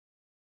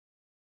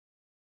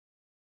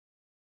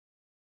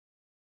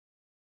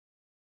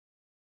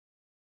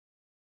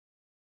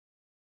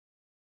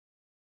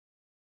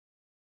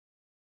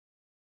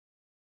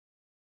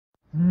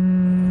So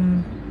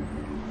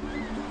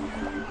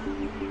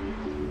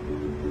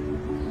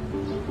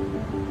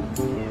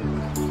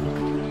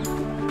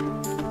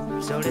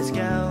let's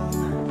go.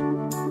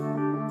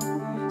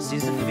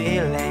 Seize the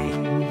feeling.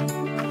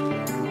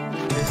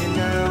 'Cause you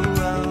know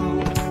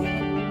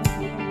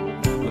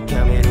we're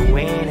coming to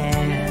win it.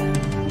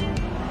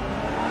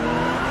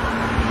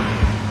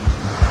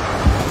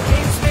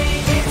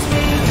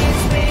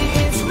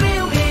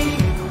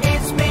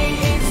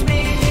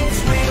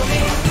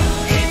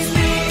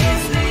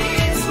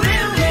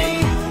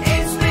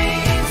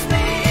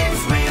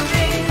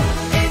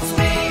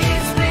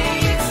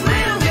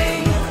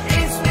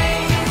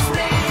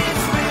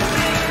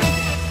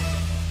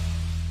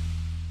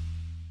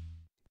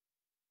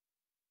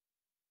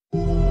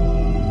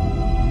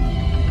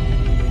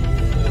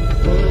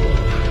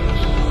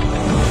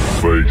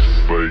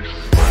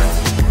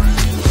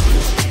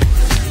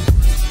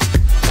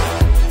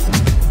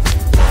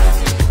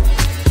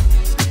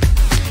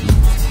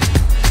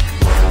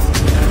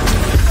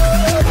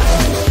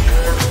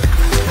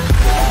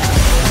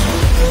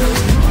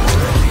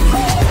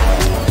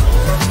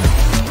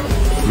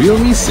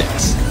 Realme 6,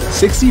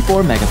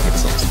 64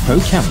 megapixels, pro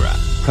camera,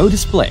 pro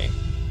display.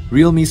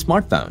 Realme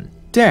smartphone,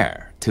 dare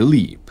to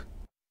leap.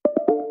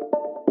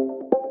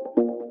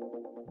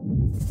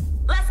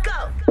 Let's go.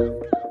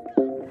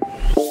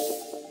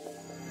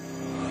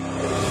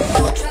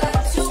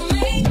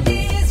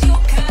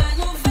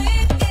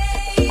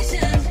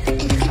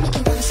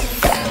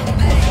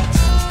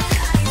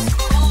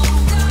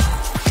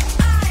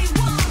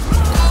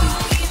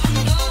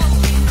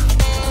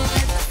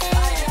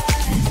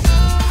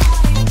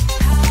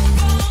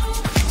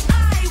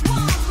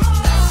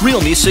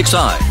 Realme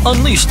 6i,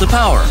 unleash the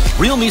power.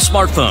 Realme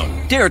smartphone,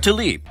 dare to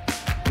leap.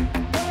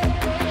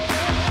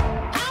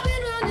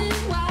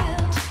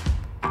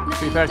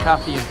 Prepare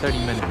coffee in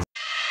 30 minutes.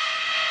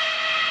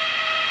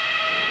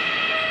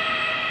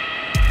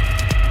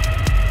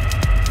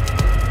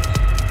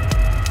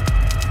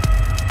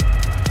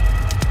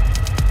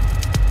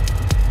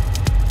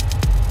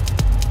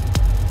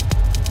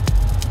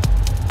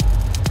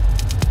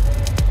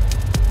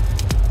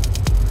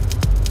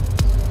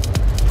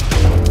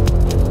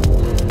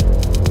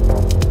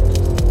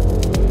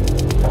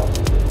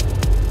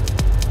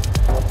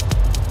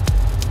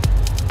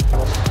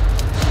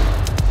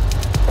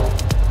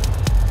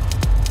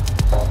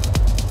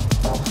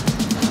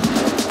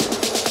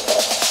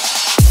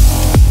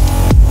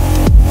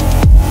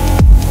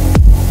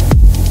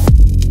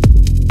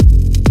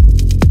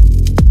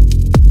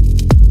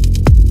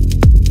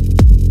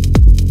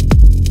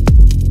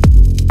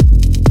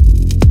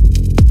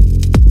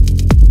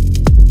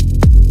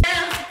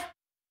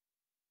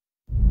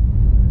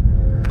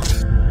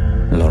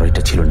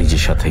 লড়াইটা ছিল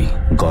নিজের সাথেই,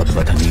 গদ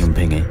বাঁধা নিয়ম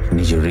ভেঙে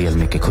নিজের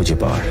রিয়েলমিকে খুঁজে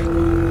পাওয়ার।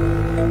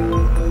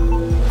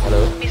 হ্যালো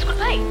বিস্কুট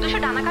ভাই 200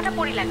 ডানা কাটা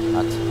পড়ি লাগে।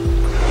 আচ্ছা,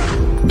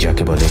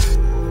 যাকে বলে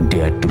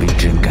dare two B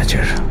dream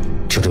catcher.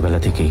 ছোটবেলা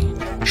থেকেই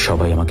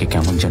সবাই আমাকে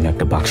কেমন যেন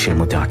একটা বাক্সের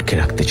মধ্যে আটকে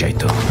রাখতে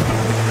চাইতো।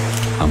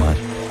 আমার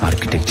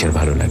আর্কিটেকচার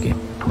ভালো লাগে,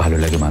 ভালো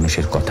লাগে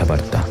মানুষের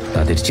কথাবার্তা,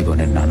 তাদের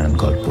জীবনের নানান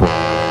গল্প,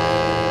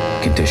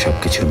 কিন্তু সব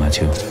কিছুর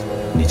মাঝেও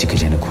নিজেকে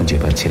যেন খুঁজে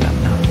পাচ্ছিলাম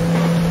না।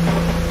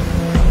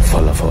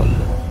 ফলাফল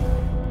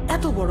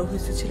এত বড়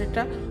হয়েছে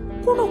ছেলেটা,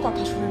 কোনো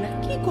কথা শুনে না,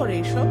 কি করে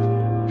এসব?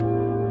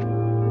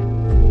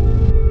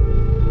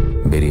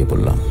 বেরিয়ে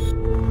পড়লাম।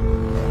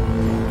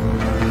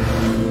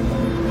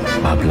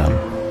 ভাবলাম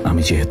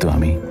আমি যেহেতু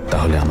আমি,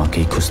 তাহলে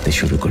আমাকেই খুঁজতে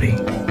শুরু করি।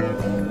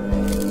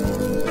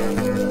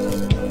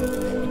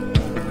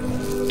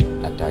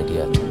 একটা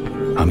আইডিয়া,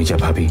 আমি যা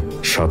ভাবি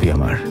সবই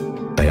আমার,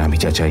 তাই আমি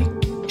যা চাই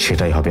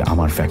সেটাই হবে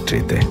আমার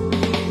ফ্যাক্টরিতে।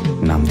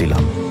 নাম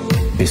দিলাম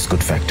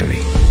বিস্কুট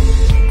ফ্যাক্টরি।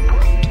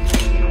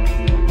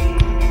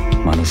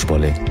 মানুষ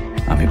বলে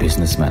আমি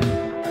বিজনেসম্যান,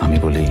 আমি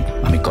বলি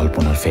আমি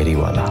কল্পনার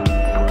ফেরিওয়ালা।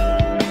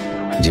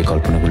 যে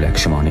কল্পনাগুলো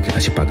একসময় অনেকের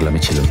কাছে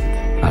পাগলামি ছিল,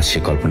 আজ সে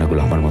কল্পনাগুলো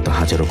আমার মতো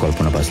হাজারো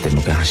কল্পনাবাজদের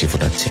মুখে হাসি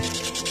ফোটাচ্ছে।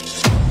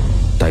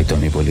 তাই তো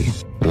আমি বলি,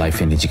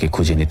 লাইফে নিজেকে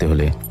খুঁজে নিতে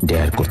হলে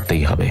ডেয়ার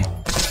করতেই হবে।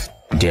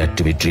 Dare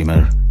two B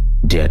dreamer,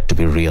 dare two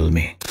B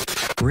Realme.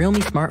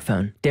 Realme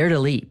smartphone, dare to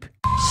leap.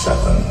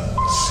 7,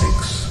 6,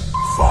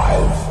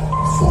 5,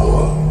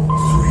 4,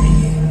 3,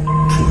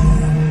 2,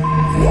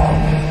 1,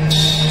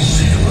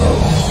 0.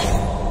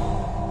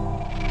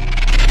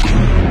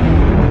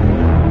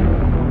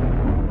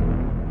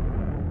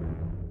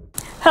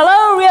 Hello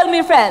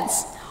Realme friends,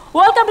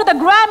 welcome to the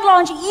grand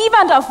launch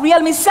event of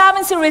Realme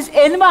 7 series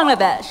in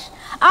Bangladesh.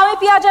 আমি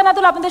পিয়া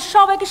জান্নাতুল আপনাদের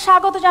সবাইকে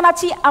স্বাগত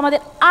জানাচ্ছি আমাদের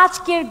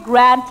আজকের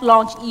গ্র্যান্ড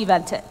লঞ্চ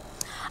ইভেন্টে।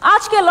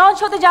 আজকে লঞ্চ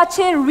হতে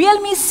যাচ্ছে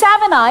Realme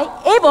 7i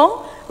এবং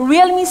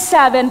Realme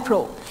 7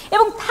 Pro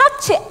এবং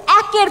থাকছে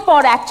একের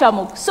পর এক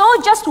চমক। So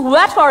just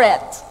wait for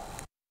it.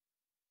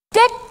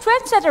 Take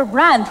ট্রেন্ডসেটার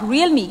brand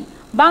Realme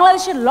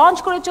বাংলাদেশে লঞ্চ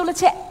করে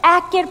চলেছে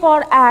একের পর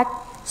এক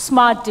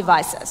স্মার্ট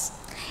ডিভাইসেস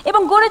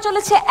এবং গড়ে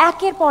চলেছে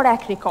একের পর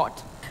এক রেকর্ড।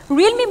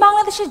 Realme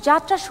বাংলাদেশের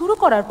যাত্রা শুরু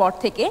করার পর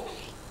থেকে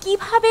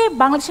কিভাবে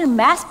বাংলাদেশের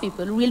ম্যাস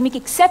পিপল রিয়েলমিকে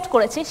অ্যাকসেপ্ট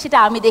করেছে সেটা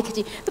আমি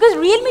দেখেছি, বিকজ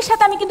রিয়েলমির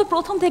সাথে আমি কিন্তু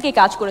প্রথম থেকে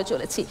কাজ করে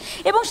চলেছি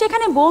এবং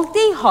সেখানে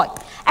বলতেই হয়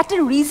একটা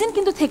রিজন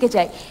কিন্তু থেকে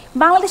যায়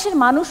বাংলাদেশের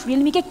মানুষ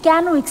রিয়েলমিকে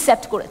কেন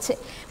অ্যাকসেপ্ট করেছে।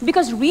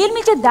 বিকজ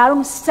রিয়েলমির যে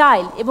দারুণ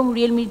স্টাইল এবং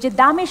রিয়েলমির যে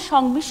দামের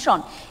সংমিশ্রণ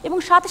এবং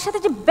সাথে সাথে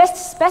যে বেস্ট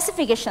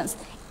স্পেসিফিকেশনস,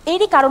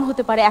 এরই কারণ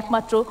হতে পারে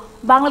একমাত্র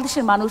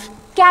বাংলাদেশের মানুষ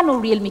কেন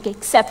রিয়েলমিকে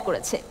অ্যাকসেপ্ট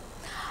করেছে।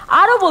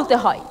 আরও বলতে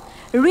হয়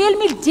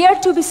রিয়েলমির ডেয়ার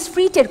টু বি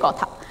স্প্রিটের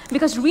কথা,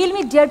 because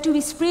রিয়েলমির dare two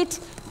B spirit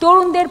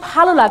তরুণদের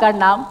ভালো লাগার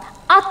নাম,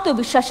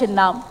 আত্মবিশ্বাসের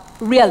নাম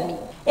রিয়েলমি।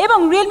 এবং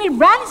রিয়েলমির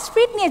ব্র্যান্ড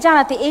স্প্রিট নিয়ে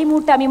জানাতে এই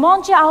মুহূর্তে আমি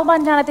মঞ্চে আহ্বান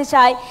জানাতে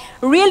চাই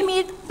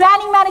রিয়েলমির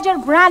planning manager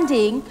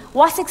branding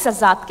Wasiq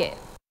সাজ্জাদকে।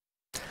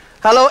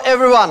 Hello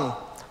everyone,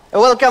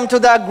 welcome to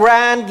the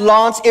grand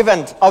launch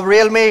event of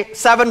Realme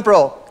 7 Pro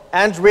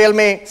and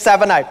Realme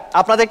 7i.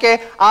 আপনাদেরকে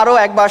আরো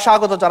একবার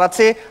স্বাগত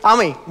জানাচ্ছি।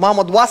 আমি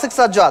Mohammad Wasiq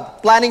Sajjad,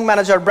 planning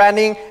manager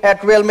branding এট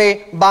রিয়েলমি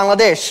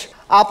বাংলাদেশ।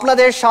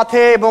 আপনাদের সাথে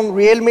এবং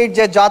রিয়েলমির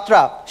যে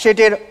যাত্রা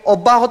সেটির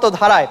অব্যাহত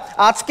ধারায়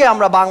আজকে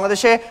আমরা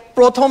বাংলাদেশে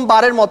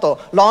প্রথমবারের মতো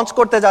লঞ্চ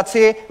করতে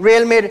যাচ্ছি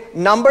রিয়েলমির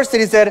নাম্বার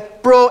সিরিজের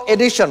pro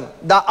addition,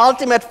 the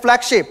ultimate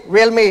flagship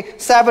Realme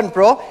 7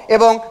 pro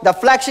এবং the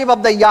flagship of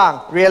the young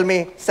Realme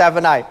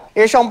 7i।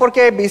 এ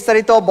সম্পর্কে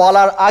বিস্তারিত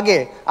বলার আগে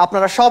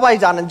আপনারা সবাই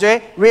জানেন যে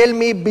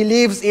Realme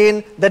believes in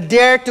the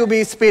dare two B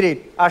spirit,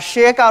 আর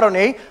সে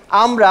কারণেই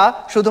আমরা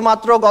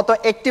শুধুমাত্র গত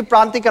একটি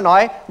প্রান্তিকে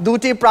নয়,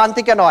 দুটি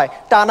প্রান্তিকে নয়,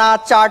 টানা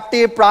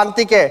 4টি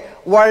প্রান্তিকে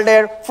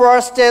ওয়ার্ল্ডের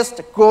ফার্স্টেস্ট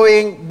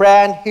গ্রোয়িং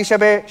ব্র্যান্ড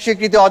হিসেবে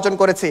স্বীকৃতি অর্জন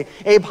করেছি।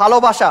 এই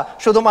ভালোবাসা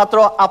শুধুমাত্র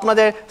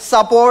আপনাদের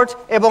সাপোর্ট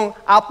এবং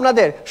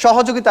আপনাদের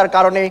সহযোগিতার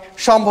কারণেই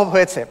সম্ভব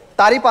হয়েছে।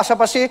 তারই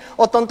পাশাপাশি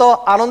অত্যন্ত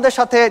আনন্দের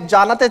সাথে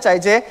জানাতে চাই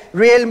যে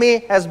Realme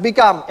has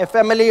become a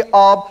family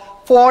of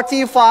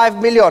 45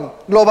 million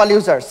global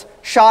users.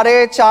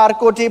 4.5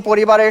 কোটি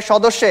পরিবারের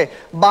সদস্যে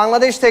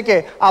বাংলাদেশ থেকে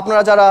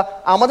আপনারা যারা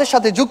আমাদের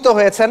সাথে যুক্ত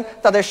হয়েছেন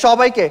তাদের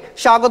সবাইকে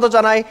স্বাগত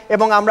জানাই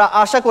এবং আমরা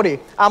আশা করি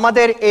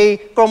আমাদের এই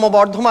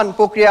ক্রমবর্ধমান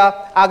প্রক্রিয়া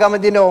আগামী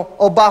দিনেও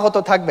অব্যাহত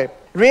থাকবে।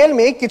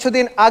 রিয়েলমি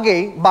কিছুদিন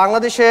আগেই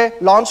বাংলাদেশে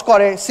লঞ্চ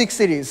করে 6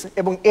 সিরিজ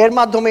এবং এর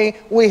মাধ্যমে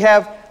we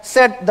have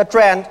set the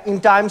trend in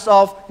terms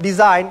of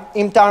design,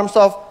 in terms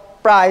of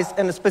price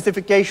and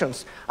specifications.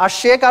 আর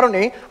সে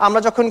কারণে আমরা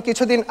যখন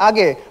কিছুদিন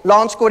আগে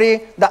লঞ্চ করি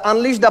the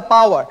unleash the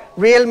power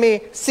Realme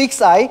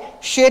 6i,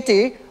 সেটি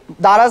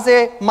দারাজে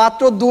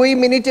মাত্র 2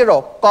 মিনিটেরও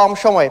কম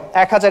সময়ে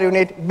 1000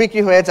 ইউনিট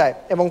বিক্রি হয়ে যায়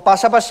এবং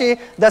পাশাপাশি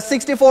the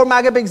 64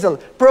 megapixel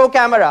pro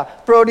camera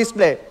pro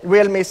display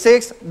Realme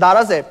 6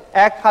 দারাজে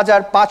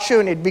 1500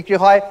 unit বিক্রি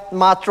হয়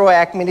মাত্র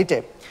 1 মিনিটে।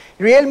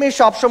 রিয়েলমি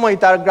সবসময়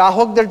তার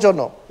গ্রাহকদের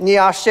জন্য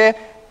নিয়ে আসছে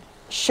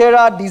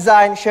সেরা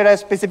ডিজাইন, সেরা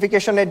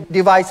স্পেসিফিকেশনের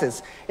ডিভাইসেস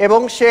এবং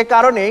সে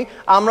কারণেই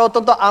আমরা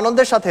অত্যন্ত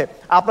আনন্দের সাথে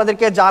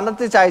আপনাদেরকে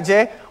জানাতে চাই যে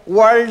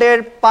ওয়ার্ল্ডের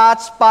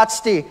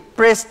 5টি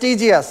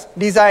প্রেস্টিজিয়াস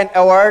ডিজাইন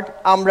অ্যাওয়ার্ড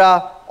আমরা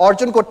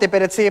অর্জন করতে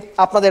পেরেছি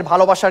আপনাদের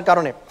ভালোবাসার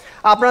কারণে।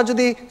 আপনারা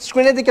যদি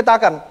স্ক্রিনের দিকে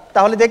তাকান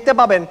তাহলে দেখতে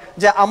পাবেন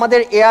যে আমাদের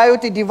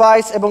AIoT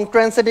ডিভাইস এবং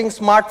ট্রেন্ডসেটিং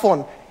স্মার্টফোন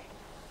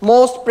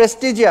মোস্ট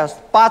প্রেস্টিজিয়াস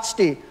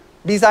 5টি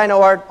ডিজাইন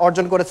অ্যাওয়ার্ড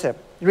অর্জন করেছে।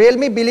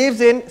 Realme believes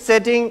in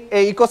setting a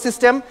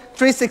ecosystem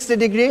 360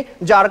 degree,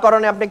 যার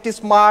কারণে আপনি একটি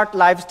স্মার্ট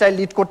লাইফস্টাইল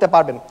লিড করতে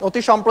পারবেন।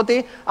 অতি সম্প্রতি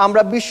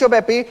আমরা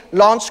বিশ্বব্যাপী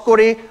লঞ্চ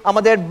করি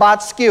আমাদের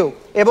বাডস কিউ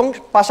এবং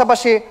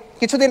পাশাপাশি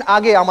কিছুদিন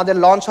আগে আমাদের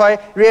লঞ্চ হয়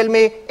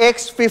Realme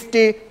X50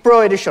 Pro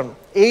এডিশন।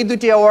 এই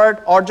দুটি অ্যাওয়ার্ড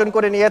অর্জন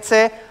করে নিয়েছে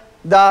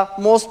the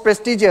most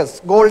prestigious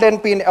golden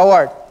pin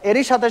award.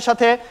 এরই সাথে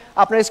সাথে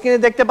আপনার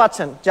স্ক্রিনে দেখতে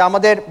পাচ্ছেন যে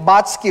আমাদের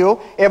বাডস কিউ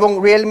এবং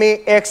রিয়েলমি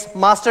এক্স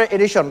মাস্টার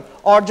এডিশন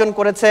অর্জন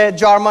করেছে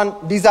জার্মান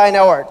ডিজাইন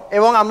অ্যাওয়ার্ড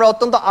এবং আমরা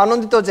অত্যন্ত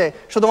আনন্দিত যে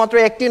শুধুমাত্র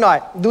একটি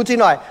নয়, দুটি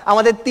নয়,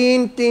 আমাদের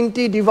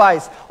তিনটি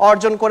ডিভাইস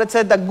অর্জন করেছে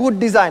the good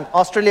design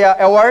Australia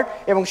award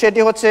এবং সেটি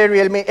হচ্ছে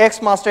Realme x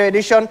master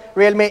addition,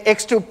 Realme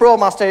X2 pro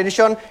master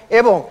addition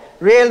এবং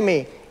Realme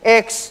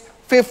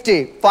X50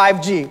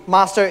 5G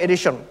master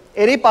addition.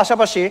 এরই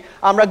পাশাপাশি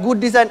আমরা গুড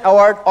ডিজাইন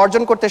অ্যাওয়ার্ড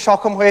অর্জন করতে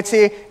সক্ষম হয়েছি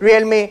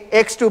Realme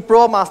X2 pro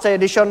master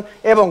addition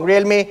এবং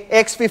রিয়েলমি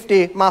X50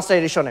 মাস্টার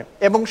এডিশনে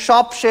এবং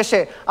সব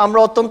শেষে আমরা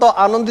অত্যন্ত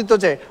আনন্দিত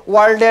যে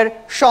ওয়ার্ল্ডের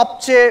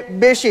সবচেয়ে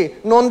বেশি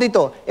নন্দিত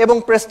এবং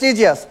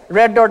প্রেস্টিজিয়াস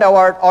রেড ডট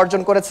অ্যাওয়ার্ড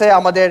অর্জন করেছে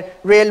আমাদের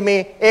Realme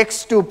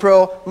X2 pro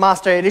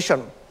master addition.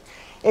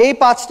 এই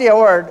 5টি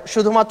অ্যাওয়ার্ড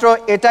শুধুমাত্র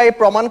এটাই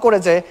প্রমাণ করে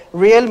যে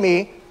Realme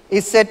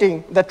is setting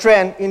the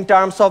trend in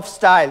terms of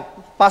style.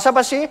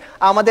 পাশাপাশি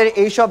আমাদের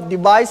এইসব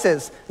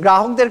ডিভাইসেস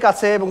গ্রাহকদের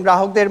কাছে এবং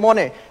গ্রাহকদের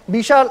মনে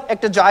বিশাল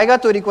একটা জায়গা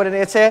তৈরি করে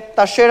নিয়েছে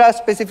তার সেরা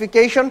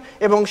স্পেসিফিকেশন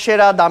এবং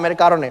সেরা দামের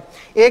কারণে।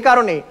 এই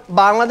কারণে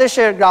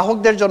বাংলাদেশের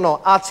গ্রাহকদের জন্য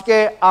আজকে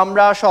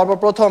আমরা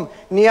সর্বপ্রথম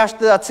নিয়ে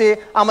আসতে যাচ্ছি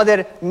আমাদের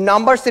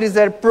নাম্বার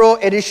সিরিজের pro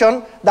addition,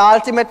 the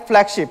ultimate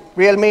flagship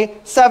Realme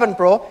 7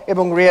 pro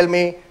এবং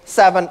রিয়েলমি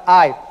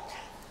 7i।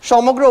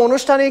 সমগ্র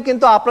অনুষ্ঠানেই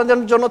কিন্তু আপনাদের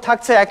জন্য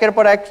থাকছে একের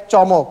পর এক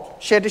চমক,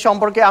 সেটি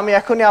সম্পর্কে আমি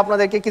এখনই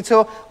আপনাদেরকে কিছু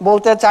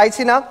বলতে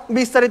চাইছি না।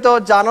 বিস্তারিত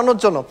জানানোর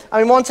জন্য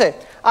আমি মঞ্চে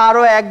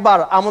আরও একবার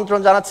আমন্ত্রণ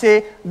জানাচ্ছি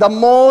the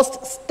most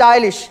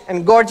stylish and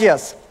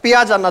gorgeous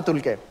পিয়া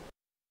জান্নাতুলকে।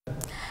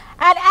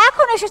 আর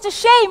এখন এসেছে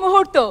সেই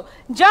মুহূর্ত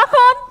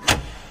যখন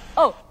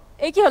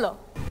এই কি হলো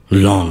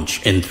Launch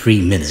in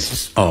 3 minutes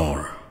or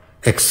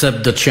accept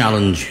the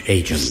challenge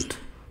agent.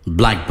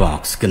 Black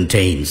box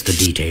contains the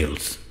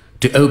details.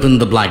 To open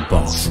the black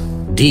box,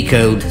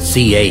 decode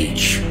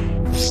CH.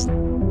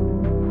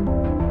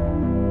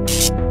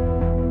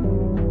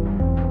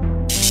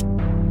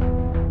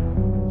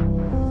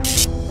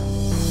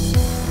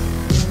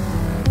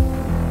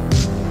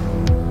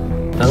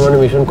 তার মানে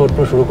মিশন কোড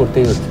শুরু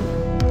করতেই হচ্ছে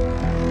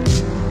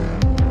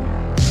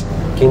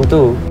কিন্তু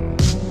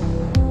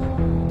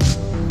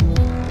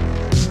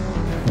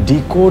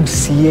ডিকোড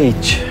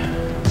CH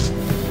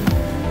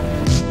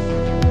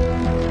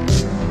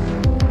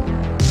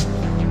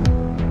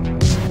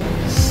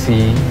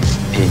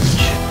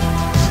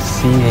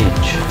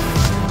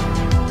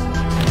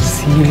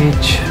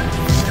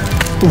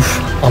উফ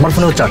আমার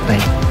ফোনেও চার্জ নাই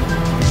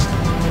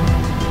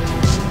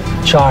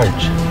চার্জ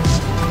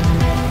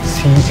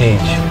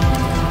CH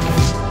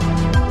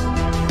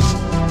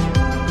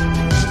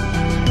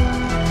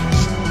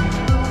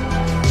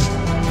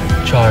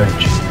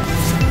charge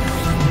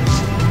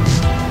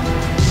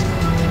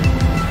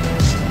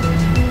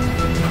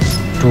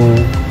two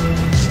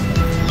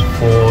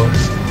 4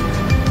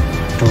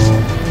 2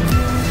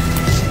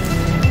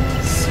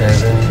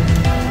 7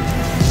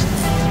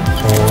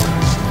 4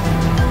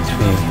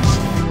 3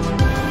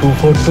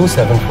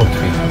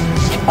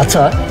 242743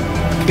 আচ্ছা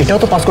এটাও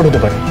তো পাসকোড হতে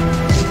পারে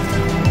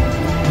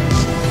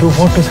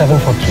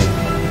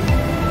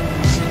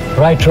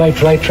 242743 right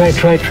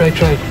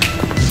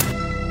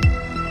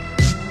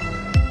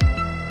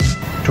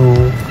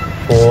 2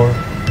 4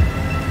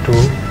 2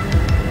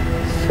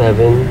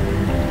 7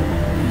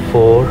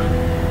 4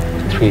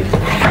 3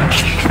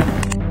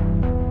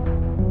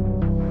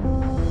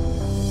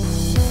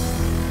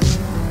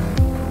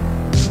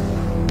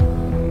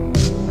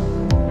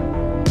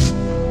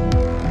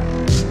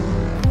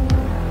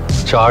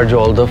 Charge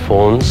all the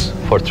phones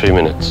for 3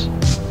 minutes.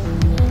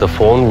 The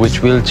phone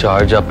which will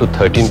charge up to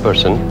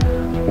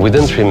 13%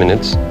 within 3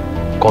 minutes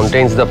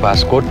contains the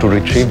passcode to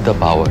retrieve the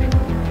power.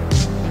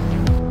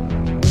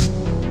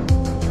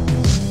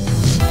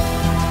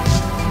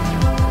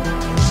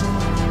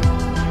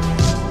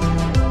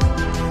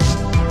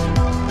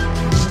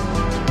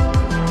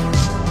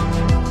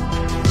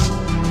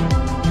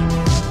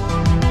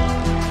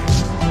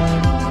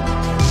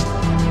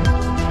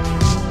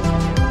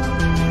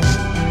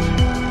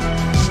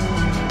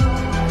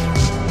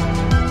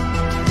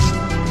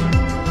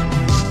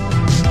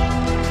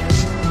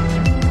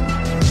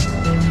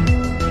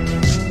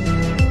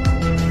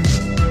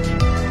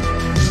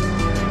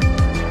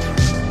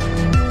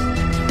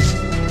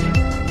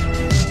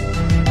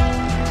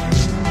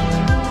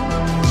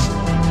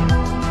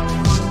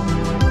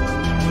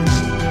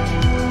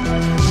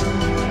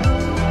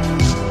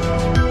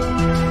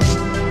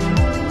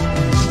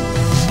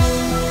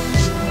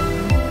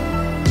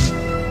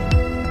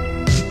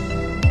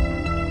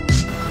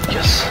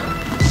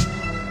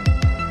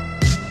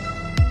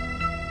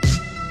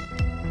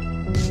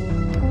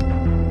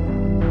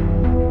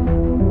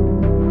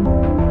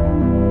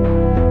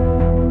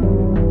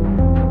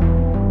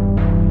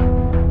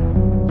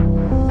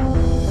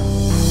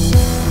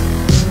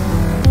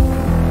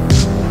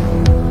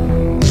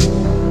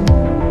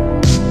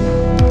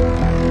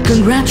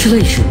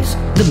 Congratulations,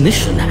 the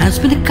mission has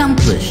been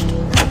accomplished.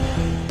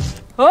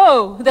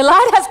 Oh, the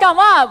light has come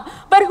up,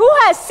 but who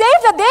has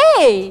saved the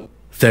day?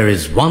 There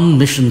is one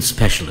mission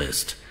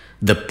specialist,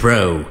 the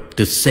pro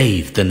to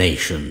save the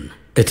nation.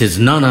 It is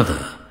none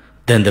other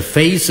than the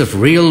face of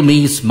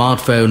Realme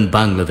Smartphone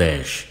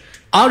Bangladesh,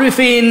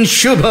 Arifin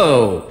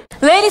Shubho.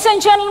 Ladies and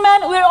gentlemen,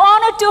 we're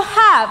honored to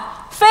have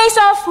face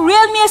of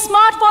Realme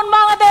Smartphone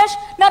Bangladesh,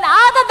 none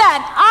other than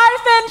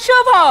Arifin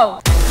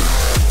Shubho.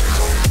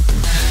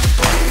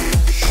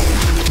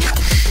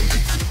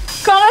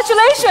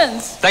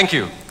 Congratulations. Thank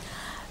you.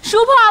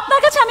 শুভ আপনার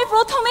কাছে আমি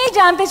প্রথমেই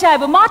জানতে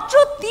চাইবো মাত্র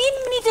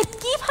 3 মিনিটে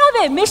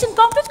কিভাবে mission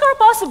complete করা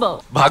পসিবল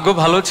ভাগ্য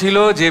ভালো ছিল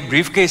যে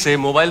ব্রিফকেসে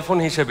মোবাইল ফোন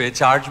হিসেবে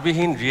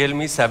চার্জবিহীন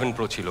Realme 7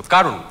 Pro ছিল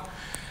কারণ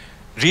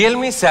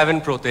Realme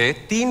 7 Pro তে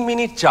 3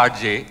 মিনিট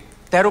চার্জে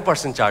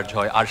 13% চার্জ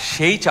হয় আর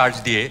সেই চার্জ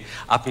দিয়ে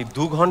আপনি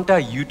 2 ঘন্টা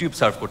ইউটিউব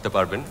সার্ভ করতে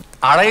পারবেন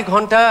 2.5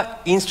 ঘন্টা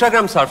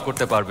ইনস্টাগ্রাম সার্ভ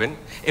করতে পারবেন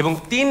এবং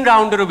 3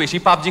 রাউন্ডেরও বেশি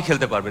পাবজি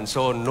খেলতে পারবেন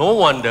so no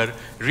wonder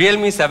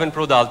Realme 7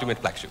 Pro the ultimate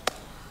flagship.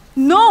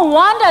 No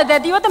wonder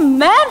that you are the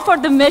man for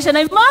the mission,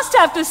 I must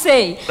have to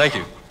say. Thank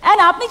you. And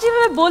আপনি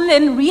যেভাবে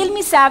বললেন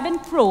Realme 7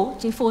 Pro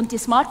যে ফোনটি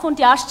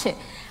স্মার্টফোনটি আসছে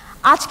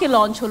আজকে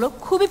লঞ্চ হলো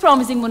খুবই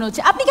প্রমিসিং মনে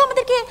হচ্ছে আপনি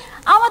কি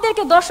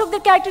আমাদেরকে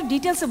দর্শকদেরকে একটু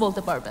ডিটেইলসে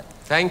বলতে পারবেন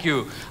থ্যাংক ইউ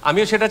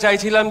আমিও সেটা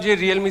চাইছিলাম যে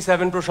Realme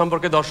 7 Pro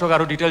সম্পর্কে দর্শক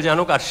আরো ডিটেইল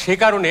জানুক আর সে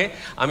কারণে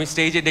আমি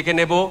স্টেজে ডেকে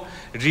নেব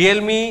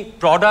Realme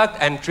product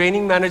and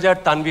training manager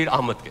Tanvir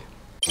আহমদকে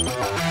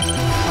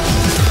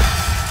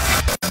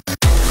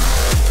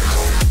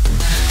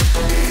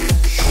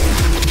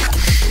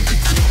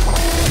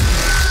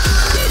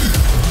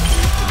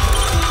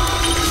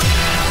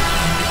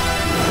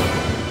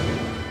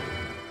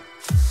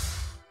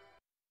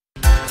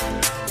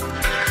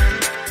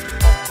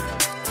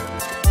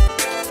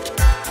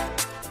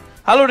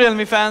Hello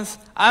Realme fans,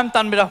 I am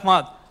Tanvir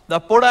Ahmad, the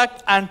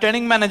product and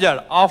training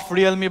manager of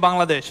Realme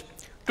Bangladesh.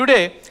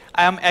 Today,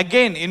 I am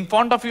again in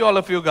front of you all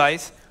of you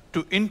guys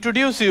to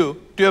introduce you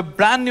to a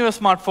brand new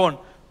smartphone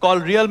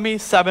called Realme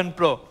 7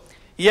 Pro.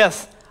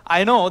 Yes,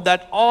 I know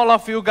that all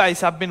of you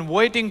guys have been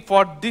waiting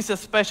for this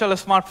special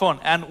smartphone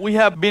and we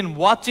have been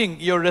watching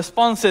your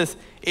responses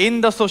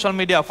in the social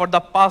media for the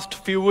past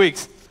few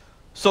weeks.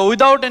 So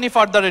without any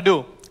further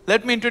ado,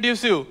 let me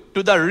introduce you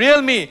to the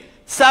Realme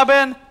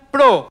 7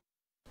 Pro.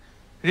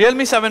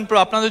 Realme 7 Pro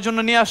আপনাদের জন্য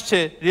নিয়ে আসছে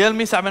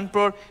Realme 7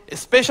 Pro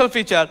special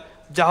feature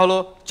যা হলো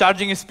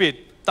charging speed.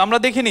 তো আমরা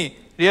দেখিনি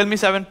Realme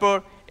 7 Pro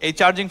এই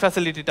charging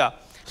ফ্যাসিলিটিটা।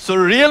 So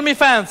Realme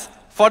fans,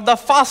 for the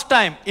first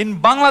time in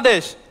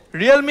Bangladesh,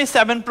 Realme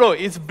 7 Pro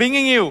is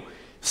bringing you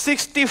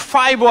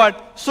 65-watt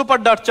super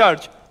dart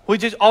charge,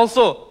 which is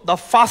also the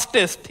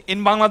fastest in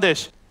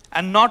Bangladesh.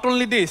 And not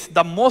only this,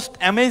 the most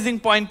amazing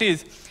point is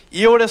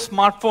your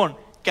smartphone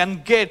can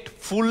get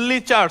fully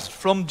charged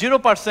from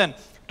 0%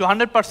 to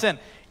 100%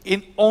 in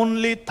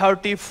only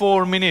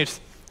 34 minutes.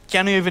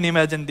 Can you even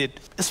imagine that?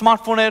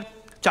 স্মার্টফোনের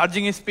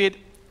charging speed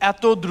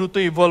এত দ্রুত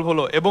evolve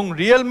হলো এবং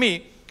Realme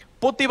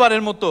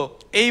প্রতিবারের মতো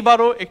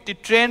এইবারও একটি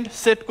trend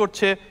set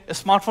করছে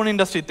স্মার্টফোন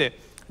ইন্ডাস্ট্রিতে,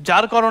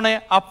 যার কারণে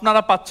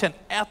আপনারা পাচ্ছেন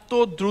এত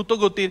দ্রুত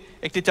গতির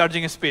একটি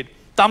চার্জিং স্পিড।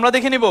 তো আমরা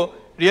দেখে নিব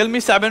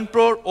রিয়েলমি 7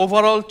 প্রোর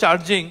ওভারঅল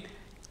চার্জিং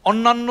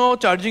অন্যান্য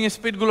চার্জিং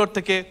স্পিডগুলোর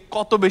থেকে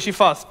কত বেশি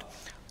ফাস্ট।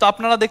 তো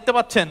আপনারা দেখতে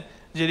পাচ্ছেন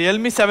যে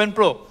রিয়েলমি 7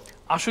 প্রো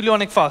আসলে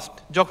অনেক ফাস্ট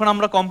যখন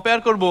আমরা কম্পেয়ার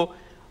করব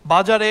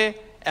বাজারে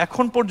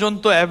এখন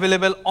পর্যন্ত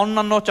অ্যাভেলেবেল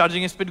অন্যান্য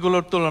চার্জিং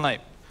স্পিডগুলোর তুলনায়।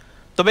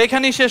 তবে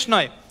এখানেই শেষ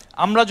নয়,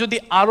 আমরা যদি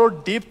আরও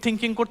ডিপ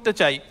থিঙ্কিং করতে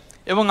চাই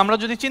এবং আমরা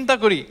যদি চিন্তা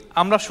করি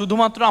আমরা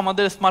শুধুমাত্র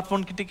আমাদের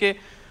স্মার্টফোনটিকে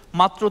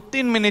মাত্র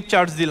 3 মিনিট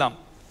চার্জ দিলাম,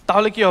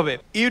 তাহলে কি হবে?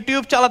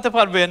 ইউটিউব চালাতে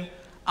পারবেন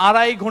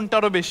 2.5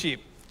 ঘন্টারও বেশি।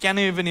 Can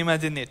you even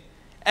imagine it?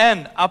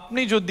 And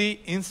আপনি যদি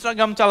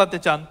ইনস্টাগ্রাম চালাতে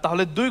চান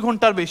তাহলে 2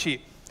 ঘন্টার বেশি,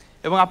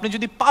 এবং আপনি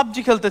যদি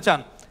পাবজি খেলতে চান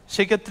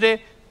সেক্ষেত্রে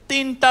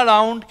 3টা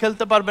রাউন্ড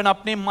খেলতে পারবেন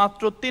আপনি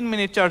মাত্র 3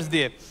 মিনিট চার্জ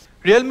দিয়ে।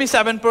 Realme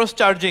 7 প্রোস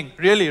charging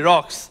really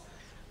rocks.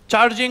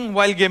 Charging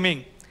ওয়াইল গেমিং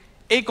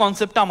এই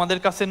কনসেপ্টটা আমাদের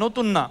কাছে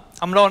নতুন না,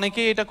 আমরা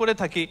অনেকেই এটা করে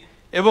থাকি,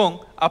 এবং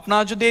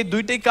আপনারা যদি এই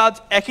দুইটাই কাজ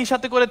একই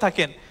সাথে করে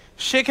থাকেন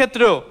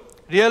সেক্ষেত্রেও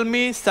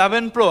রিয়েলমি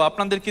 7 প্রো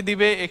আপনাদেরকে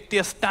দিবে একটি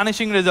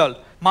অ্যাস্টানিশিং রেজাল্ট।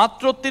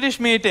 মাত্র 30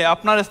 মিনিটে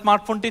আপনার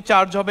স্মার্টফোনটি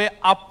চার্জ হবে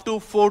আপ টু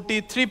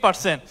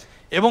 43%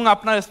 এবং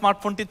আপনার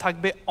স্মার্টফোনটি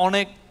থাকবে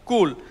অনেক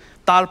কুল।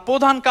 তার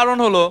প্রধান কারণ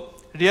হলো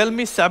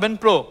রিয়েলমি 7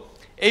 প্রো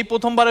এই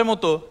প্রথমবারের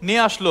মতো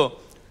নিয়ে আসলো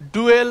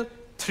ডুয়েল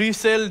 3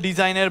 সেল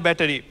ডিজাইনের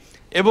ব্যাটারি,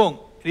 এবং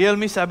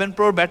রিয়েলমি 7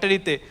 প্রোর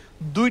ব্যাটারিতে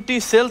 2টি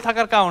সেল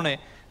থাকার কারণে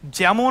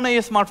যেমন এই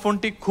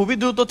স্মার্টফোনটি খুবই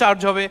দ্রুত চার্জ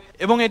হবে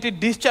এবং এটি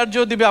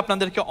ডিসচার্জও দিবে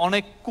আপনাদেরকে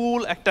অনেক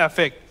কুল একটা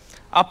এফেক্ট।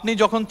 আপনি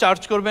যখন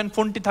চার্জ করবেন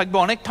ফোনটি থাকবে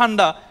অনেক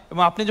ঠান্ডা,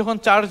 এবং আপনি যখন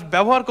চার্জ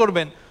ব্যবহার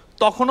করবেন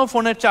তখনও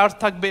ফোনের চার্জ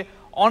থাকবে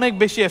অনেক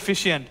বেশি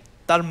এফিশিয়েন্ট।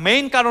 তার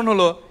মেইন কারণ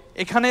হলো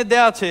এখানে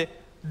দেয়া আছে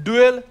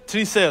ডুয়েল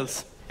 3 সেলস,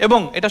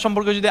 এবং এটা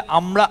সম্পর্কে যদি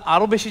আমরা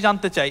আরও বেশি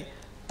জানতে চাই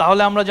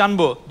তাহলে আমরা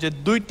জানবো যে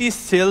 2টি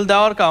সেল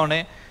দেওয়ার কারণে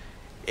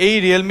এই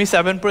রিয়েলমি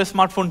 7 প্রো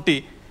স্মার্টফোনটি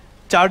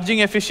চার্জিং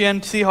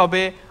এফিসিয়েন্সি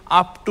হবে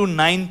আপ টু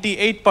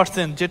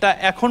 98%, যেটা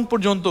এখন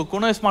পর্যন্ত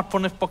কোনো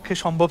স্মার্টফোনের পক্ষে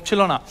সম্ভব ছিল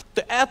না।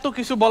 তো এত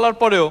কিছু বলার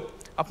পরেও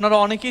আপনারা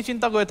অনেকেই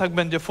চিন্তা করে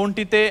থাকবেন যে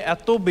ফোনটিতে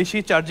এত বেশি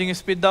চার্জিং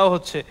স্পিড দেওয়া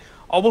হচ্ছে,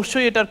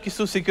 অবশ্যই এটার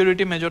কিছু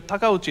সিকিউরিটি মেজর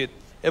থাকা উচিত,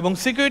 এবং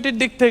সিকিউরিটির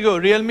দিক থেকেও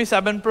রিয়েলমি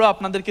 7 প্রো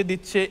আপনাদেরকে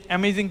দিচ্ছে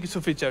অ্যামেজিং কিছু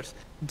ফিচার্স।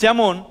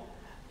 যেমন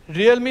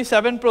রিয়েলমি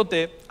 7 প্রোতে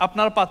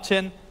আপনারা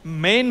পাচ্ছেন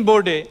মেইন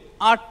বোর্ডে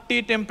 8টি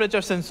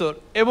টেম্পারেচার সেন্সর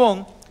এবং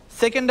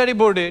সেকেন্ডারি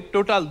বোর্ডে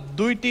টোটাল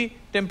 2টি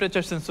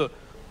টেম্পারেচার সেন্সর।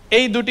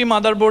 এই দুটি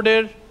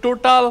মাদারবোর্ডের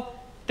টোটাল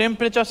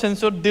টেম্পারেচার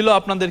সেন্সর দিল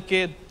আপনাদেরকে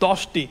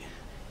 10টি,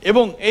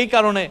 এবং এই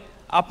কারণে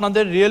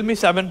আপনাদের রিয়েলমি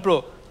 7 প্রো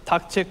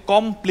থাকছে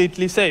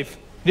কমপ্লিটলি সেফ।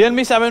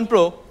 রিয়েলমি 7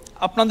 প্রো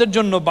আপনাদের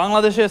জন্য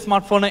বাংলাদেশের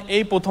স্মার্টফোনে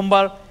এই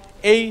প্রথমবার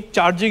এই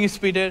চার্জিং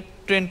স্পিডের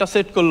ট্রেন্ডটা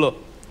সেট করলো,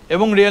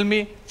 এবং রিয়েলমি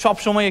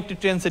সবসময় একটি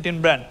ট্রেন্ড সেটিং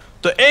ব্র্যান্ড।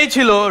 তো এই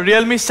ছিল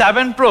রিয়েলমি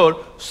 7 প্রোর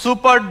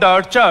সুপার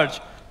ডার্ট চার্জ।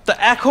 তো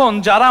এখন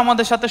যারা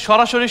আমাদের সাথে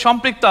সরাসরি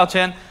সম্পৃক্ত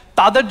আছেন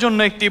তাদের জন্য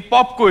একটি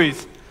পপ কুইজ।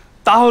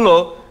 তা হলো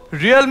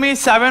Realme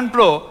 7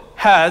 pro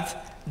has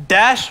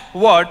dash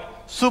watt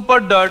super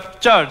dirt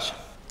charge.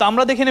 তো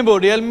আমরা দেখে নেব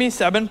রিয়েলমি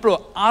 7 প্রো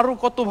আরও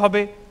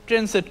কতভাবে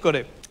ট্রেন্ড সেট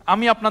করে।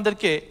 আমি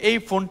আপনাদেরকে এই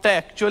ফোনটা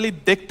অ্যাকচুয়ালি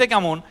দেখতে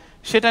কেমন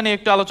সেটা নিয়ে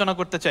একটু আলোচনা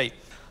করতে চাই।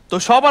 তো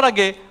সবার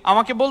আগে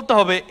আমাকে বলতে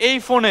হবে এই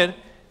ফোনের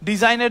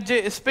ডিজাইনের যে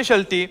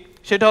স্পেশালিটি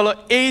সেটা হলো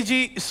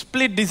এইজি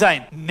স্প্লিট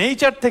ডিজাইন।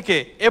 নেচার থেকে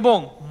এবং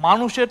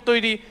মানুষের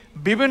তৈরি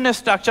বিভিন্ন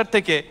স্ট্রাকচার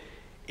থেকে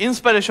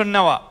ইন্সপিরেশন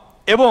নেওয়া,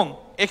 এবং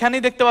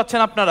এখানেই দেখতে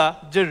পাচ্ছেন আপনারা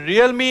যে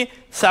রিয়েলমি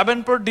 7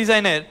 প্রো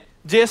ডিজাইনের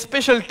যে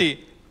স্পেশালিটি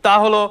তা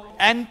হলো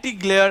anti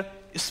glare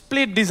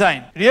split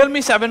design.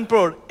 Realme 7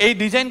 প্রোর এই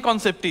ডিজাইন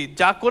কনসেপ্টটি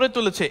যা করে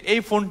তুলেছে এই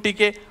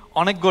ফোনটিকে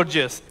অনেক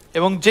গর্জিয়াস,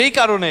 এবং যেই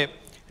কারণে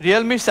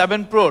রিয়েলমি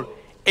 7 প্রোর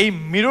এই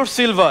মিরর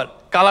সিলভার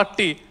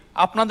কালারটি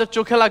আপনাদের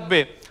চোখে লাগবে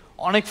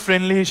অনেক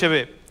ফ্রেন্ডলি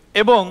হিসেবে।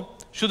 এবং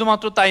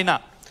শুধুমাত্র তাই না,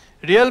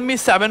 রিয়েলমি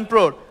 7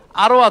 প্রোর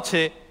আরও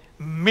আছে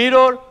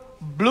মিরর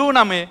ব্লু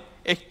নামে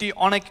একটি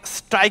অনেক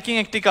স্ট্রাইকিং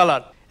একটি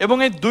কালার, এবং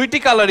এই দুইটি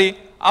কালারই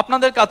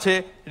আপনাদের কাছে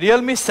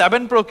Realme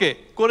 7 Pro কে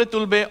করে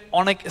তুলবে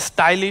অনেক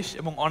স্টাইলিশ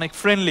এবং অনেক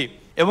ফ্রেন্ডলি।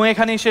 এবং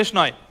এখানেই শেষ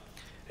নয়,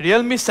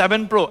 Realme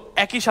 7 Pro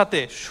একই সাথে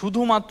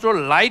শুধুমাত্র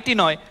লাইটই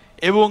নয়,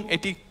 এবং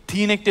এটি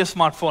থিন একটি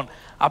স্মার্টফোন।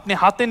 আপনি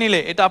হাতে নিলে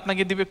এটা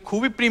আপনাকে দিবে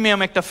খুবই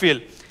প্রিমিয়াম একটা ফিল,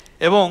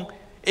 এবং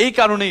এই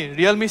কারণেই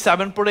Realme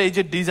 7 Pro এই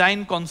যে ডিজাইন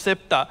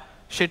কনসেপ্টটা,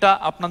 সেটা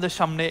আপনাদের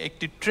সামনে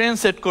একটি ট্রেন্ড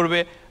সেট করবে,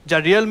 যা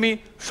Realme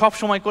সব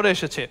সময় করে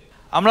এসেছে।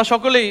 আমরা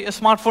সকলেই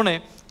স্মার্টফোনে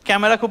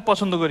ক্যামেরা খুব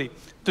পছন্দ করি,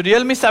 তো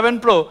Realme 7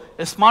 Pro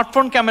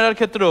স্মার্টফোন ক্যামেরার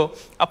ক্ষেত্রেও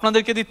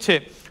আপনাদেরকে দিচ্ছে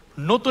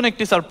নতুন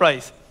একটি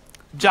সারপ্রাইজ,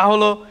 যা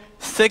হলো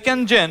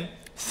সেকেন্ড জেন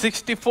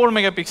 64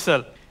 মেগাপিক্সেল।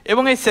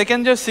 এবং এই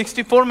সেকেন্ড জেন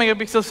 64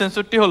 মেগাপিক্সেল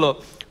সেন্সরটি হলো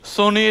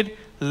সোনির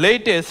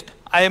লেটেস্ট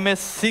IMX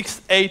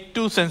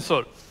 682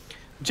 সেন্সর,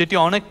 যেটি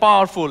অনেক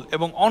পাওয়ারফুল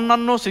এবং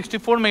অন্যান্য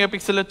 64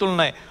 মেগাপিক্সেলের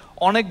তুলনায়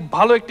অনেক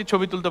ভালো একটি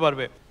ছবি তুলতে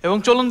পারবে। এবং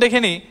চলুন দেখে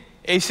নিই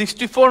এই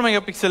 64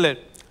 মেগাপিক্সেলের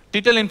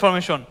ডিটেল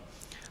ইনফরমেশন।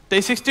 তো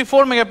এই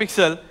 64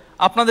 মেগাপিক্সেল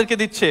আপনাদেরকে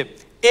দিচ্ছে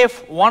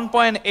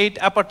f1.8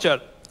 অ্যাপারচার,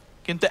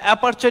 কিন্তু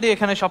অ্যাপারচারই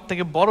এখানে সব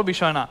থেকে বড়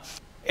বিষয় না।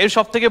 এর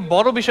সব থেকে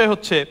বড় বিষয়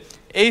হচ্ছে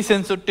এই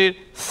সেন্সরটির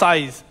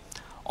সাইজ।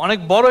 অনেক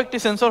বড় একটি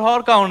সেন্সর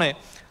হওয়ার কারণে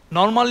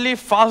নর্মালি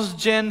ফার্স্ট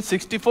জেন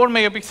 64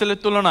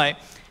 মেগাপিক্সেলের তুলনায়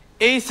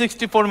এই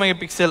 64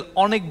 মেগাপিক্সেল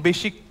অনেক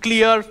বেশি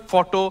ক্লিয়ার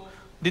ফটো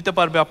দিতে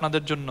পারবে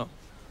আপনাদের জন্য।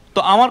 তো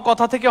আমার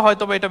কথা থেকে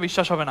হয়তো বা এটা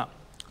বিশ্বাস হবে না,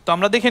 তো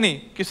আমরা দেখে নিই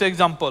কিছু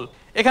এক্সাম্পল।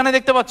 এখানে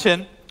দেখতে পাচ্ছেন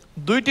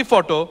দুইটি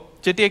ফটো,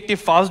 যেটি একটি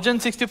ফার্স্ট জেন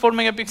 64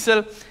 মেগাপিক্সেল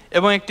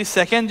এবং একটি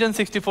সেকেন্ড জেন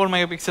 64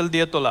 মেগাপিক্সেল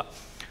দিয়ে তোলা।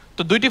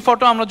 তো দুইটি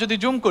ফটো আমরা যদি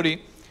জুম করি,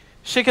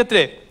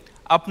 সেক্ষেত্রে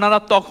আপনারা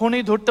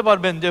তখনই ধরতে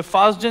পারবেন যে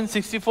ফার্স্ট জেন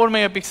 64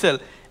 মেগাপিক্সেল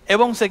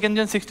এবং সেকেন্ড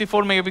জেন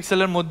 64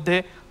 মেগাপিক্সেলের মধ্যে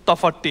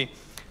তফাৎটি।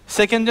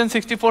 সেকেন্ড জেন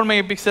 64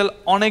 মেগাপিক্সেল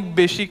অনেক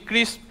বেশি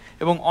ক্রিস্প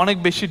এবং অনেক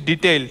বেশি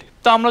ডিটেইলড।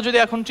 তো আমরা যদি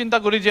এখন চিন্তা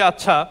করি যে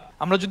আচ্ছা,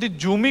 আমরা যদি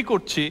জুমই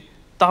করছি,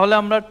 তাহলে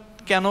আমরা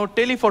কেন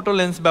টেলিফটো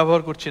লেন্স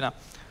ব্যবহার করছি না?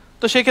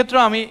 তো সেক্ষেত্রে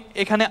আমি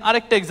এখানে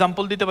আরেকটা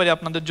এক্সাম্পল দিতে পারি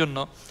আপনাদের জন্য।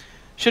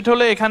 সেটা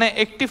হলো এখানে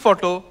একটি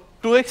ফটো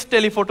 2x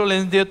টেলিফটো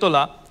লেন্স দিয়ে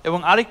তোলা এবং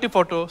আরেকটি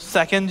ফটো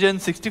সেকেন্ড জেন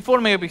 64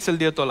 মেগাপিক্সেল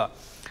দিয়ে তোলা।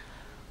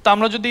 তো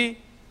আমরা যদি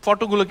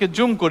ফটোগুলোকে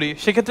জুম করি,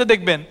 সেক্ষেত্রে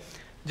দেখবেন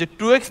যে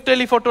 2x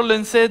টেলিফটো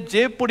লেন্সে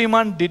যে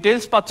পরিমাণ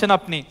ডিটেলস পাচ্ছেন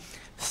আপনি,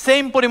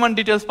 সেম পরিমাণ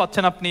ডিটেলস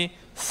পাচ্ছেন আপনি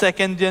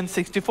সেকেন্ড জেন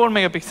 64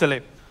 মেগাপিক্সেলে।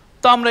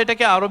 তো আমরা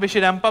এটাকে আরও বেশি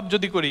র্যাম্প আপ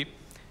যদি করি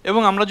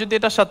এবং আমরা যদি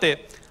এটার সাথে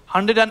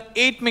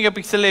 108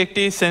 মেগাপিক্সেলে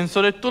একটি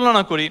সেন্সরের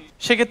তুলনা করি,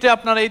 সেক্ষেত্রে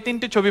আপনারা এই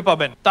তিনটি ছবি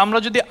পাবেন। তো আমরা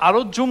যদি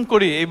আরও জুম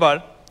করি এইবার,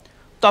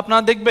 তো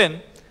আপনারা দেখবেন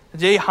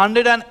যে এই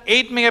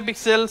 108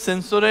 মেগাপিক্সেল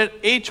সেন্সরের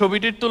এই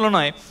ছবিটির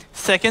তুলনায়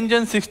সেকেন্ড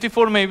জেন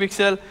 64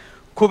 মেগাপিক্সেল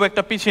খুব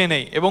একটা পিছিয়ে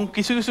নেই, এবং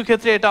কিছু কিছু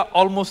ক্ষেত্রে এটা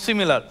অলমোস্ট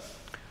সিমিলার।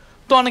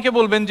 তো অনেকে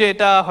বলবেন যে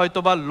এটা হয়তো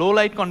বা লো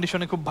লাইট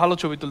কন্ডিশনে খুব ভালো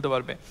ছবি তুলতে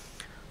পারবে।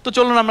 তো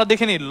চলুন আমরা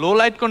দেখে নিই লো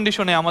লাইট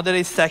কন্ডিশনে আমাদের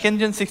এই সেকেন্ড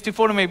জেন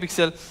 64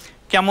 মেগাপিক্সেল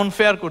কেমন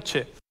ফেয়ার করছে।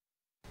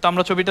 তো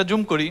আমরা ছবিটা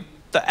জুম করি,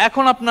 তো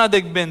এখন আপনারা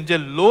দেখবেন যে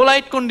লো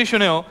লাইট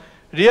কন্ডিশনেও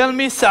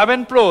Realme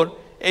 7 Proর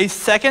এই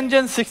সেকেন্ড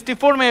জেন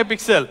 64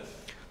 মেগাপিক্সেল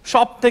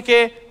সব থেকে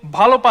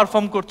ভালো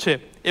পারফর্ম করছে,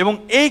 এবং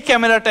এই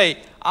ক্যামেরাটাই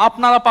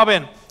আপনারা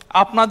পাবেন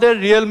আপনাদের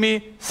Realme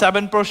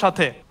 7 Proর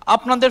সাথে।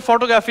 আপনাদের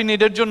ফটোগ্রাফি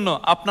নিডের জন্য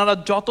আপনারা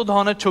যত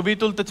ধরনের ছবি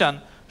তুলতে চান,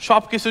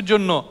 সব কিছুর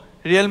জন্য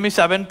Realme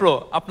 7 Pro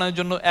আপনাদের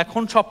জন্য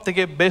এখন সব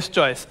থেকে বেস্ট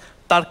চয়েস।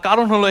 তার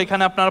কারণ হলো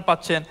এখানে আপনারা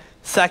পাচ্ছেন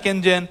সেকেন্ড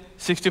জেন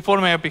 64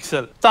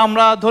 মেগাপিক্সেল। তো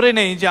আমরা ধরে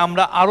নেই যে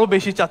আমরা আরও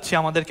বেশি চাচ্ছি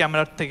আমাদের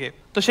ক্যামেরার থেকে,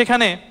 তো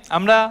সেখানে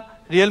আমরা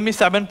Realme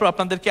 7 Pro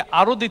আপনাদেরকে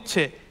আরও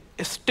দিচ্ছে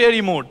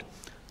স্টেরি মোড।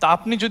 তা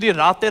আপনি যদি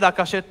রাতের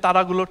আকাশের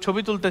তারাগুলোর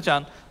ছবি তুলতে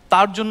চান,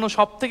 তার জন্য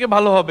সব থেকে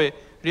ভালো হবে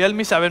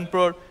Realme 7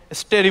 Proর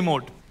স্টেরি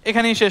মোড।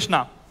 এখানেই শেষ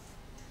না,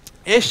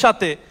 এর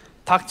সাথে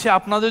থাকছে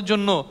আপনাদের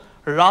জন্য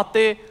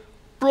রাতে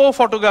প্রো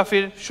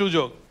ফটোগ্রাফির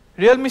সুযোগ।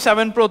 Realme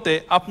 7 Proতে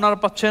আপনারা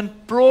পাচ্ছেন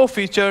প্রো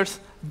ফিচার্স,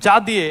 যা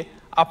দিয়ে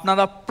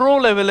আপনারা প্রো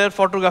লেভেলের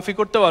ফটোগ্রাফি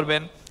করতে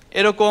পারবেন।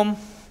 এরকম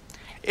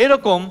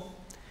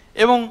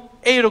এবং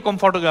এইরকম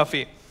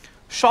ফটোগ্রাফি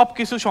সব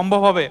কিছু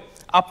সম্ভব হবে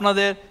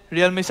আপনাদের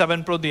Realme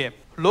 7 Pro দিয়ে।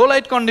 লো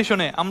লাইট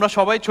কন্ডিশনে আমরা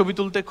সবাই ছবি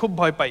তুলতে খুব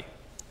ভয় পাই,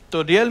 তো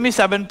Realme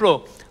 7 Pro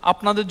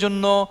আপনাদের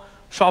জন্য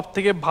সব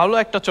থেকে ভালো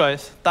একটা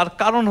চয়েস। তার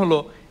কারণ হলো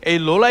এই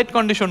লো লাইট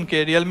কন্ডিশনকে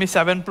Realme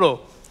 7 Pro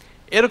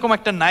এরকম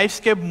একটা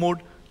নাইটস্কেপ মুড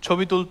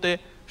ছবি তুলতে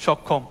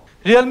সক্ষম।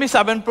 Realme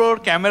 7 Proর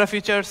ক্যামেরা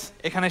ফিচার্স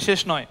এখানে শেষ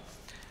নয়,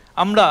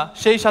 আমরা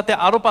সেই সাথে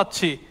আরও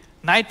পাচ্ছি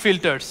নাইট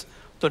ফিল্টার্স।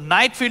 তো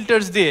নাইট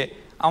ফিল্টার্স দিয়ে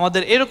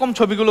আমাদের এরকম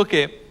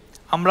ছবিগুলোকে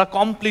আমরা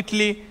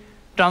কমপ্লিটলি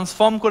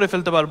ট্রান্সফর্ম করে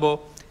ফেলতে পারবো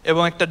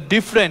এবং একটা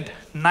ডিফারেন্ট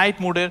নাইট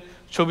মুডের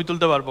ছবি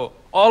তুলতে পারবো।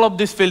 All of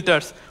this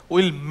filters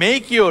will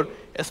make your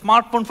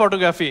smartphone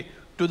photography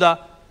to the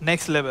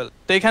next level.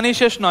 তো এখানেই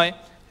শেষ নয়,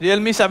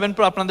 Realme 7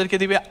 Pro আপনাদেরকে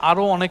দিবে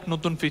আরও অনেক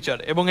নতুন ফিচার,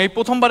 এবং এই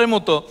প্রথমবারের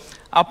মতো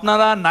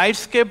আপনারা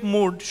নাইটস্কেপ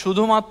মুড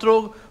শুধুমাত্র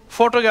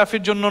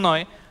ফটোগ্রাফির জন্য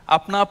নয়,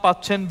 আপনারা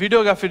পাচ্ছেন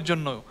ভিডিওগ্রাফির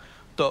জন্য।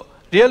 তো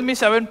Realme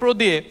 7 Pro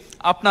দিয়ে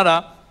আপনারা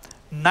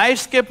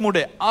নাইটস্কেপ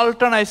মুডে,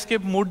 আল্ট্রা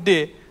নাইটস্কেপ মুড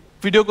দিয়ে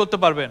ভিডিও করতে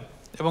পারবেন,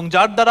 এবং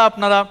যার দ্বারা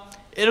আপনারা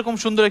এরকম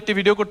সুন্দর একটি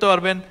ভিডিও করতে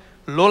পারবেন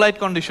লো লাইট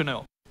কন্ডিশনেও।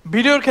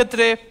 ভিডিওর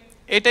ক্ষেত্রে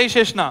এটাই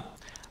শেষ না,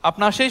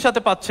 আপনারা সেই সাথে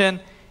পাচ্ছেন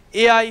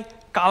এআই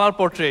কালার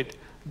পোর্ট্রেট,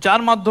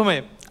 যার মাধ্যমে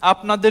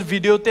আপনাদের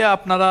ভিডিওতে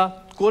আপনারা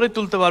করে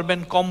তুলতে পারবেন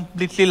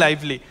কমপ্লিটলি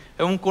লাইভলি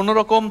এবং কোনো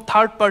রকম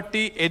থার্ড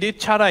পার্টি এডিট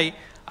ছাড়াই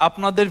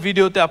আপনাদের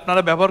ভিডিওতে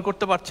আপনারা ব্যবহার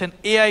করতে পারছেন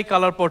এআই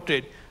কালার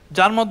পোর্ট্রেট,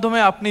 যার মাধ্যমে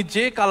আপনি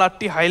যে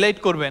কালারটি হাইলাইট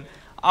করবেন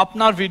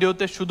আপনার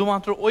ভিডিওতে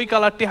শুধুমাত্র ওই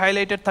কালারটি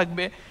হাইলাইটেড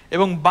থাকবে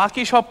এবং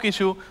বাকি সব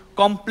কিছু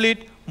কমপ্লিট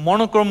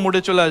মনোক্রোম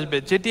মোডে চলে আসবে,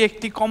 যেটি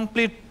একটি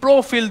কমপ্লিট প্রো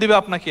ফিল দিবে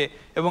আপনাকে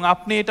এবং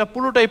আপনি এটা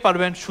পুরোটাই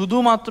পারবেন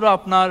শুধুমাত্র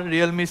আপনার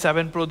Realme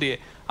 7 Pro দিয়ে।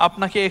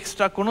 আপনাকে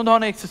এক্সট্রা কোনো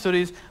ধরনের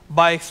অ্যাক্সেসরিজ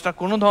বা এক্সট্রা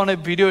কোনো ধরনের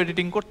ভিডিও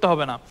এডিটিং করতে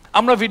হবে না।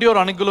 আমরা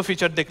ভিডিওর অনেকগুলো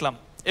ফিচার দেখলাম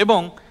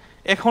এবং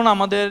এখন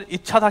আমাদের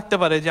ইচ্ছা থাকতে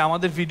পারে যে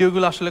আমাদের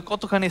ভিডিওগুলো আসলে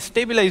কতখানি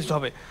স্টেবিলাইজড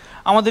হবে,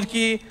 আমাদের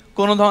কি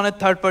কোনো ধরনের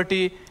থার্ড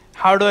পার্টি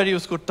হার্ডওয়্যার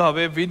ইউজ করতে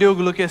হবে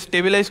ভিডিওগুলোকে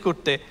স্টেবিলাইজ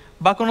করতে,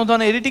 বা কোনো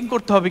ধরনের এডিটিং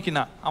করতে হবে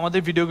কিনা আমাদের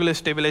ভিডিওগুলো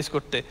স্টেবিলাইজ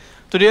করতে।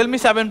 তো Realme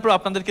 7 Pro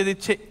আপনাদেরকে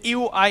দিচ্ছে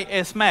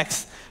UIS Max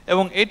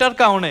এবং এটার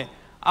কারণে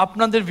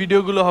আপনাদের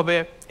ভিডিওগুলো হবে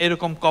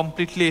এরকম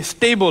কমপ্লিটলি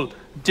স্টেবল,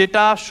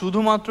 যেটা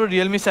শুধুমাত্র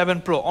Realme 7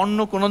 Pro অন্য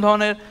কোনো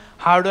ধরনের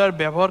হার্ডওয়্যার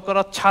ব্যবহার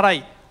করা ছাড়াই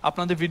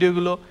আপনাদের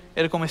ভিডিওগুলো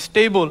এরকম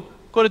স্টেবল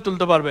করে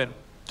তুলতে পারবেন।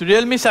 তো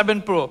Realme 7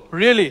 Pro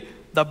really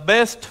the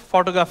best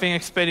photographing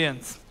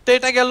experience. তো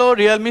এটা গেল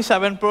Realme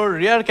 7 Pro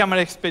rear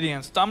camera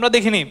experience. তো আমরা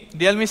দেখিনি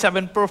Realme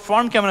 7 Pro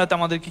ফ্রন্ট ক্যামেরাতে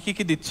আমাদেরকে কী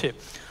কী দিচ্ছে।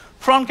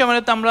 ফ্রন্ট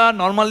ক্যামেরাতে আমরা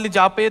নর্মালি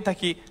যা পেয়ে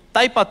থাকি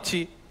তাই পাচ্ছি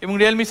এবং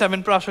Realme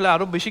 7 Pro আসলে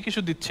আরও বেশি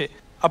কিছু দিচ্ছে।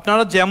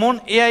 আপনারা যেমন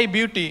এআই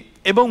বিউটি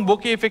এবং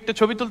বোকে ইফেক্টে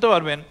ছবি তুলতে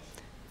পারবেন,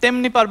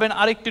 তেমনি পারবেন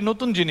আরেকটি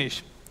নতুন জিনিস,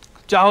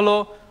 যা হলো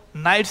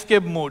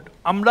নাইটস্কেপ মোড।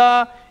 আমরা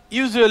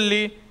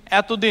ইউজুয়ালি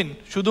এতদিন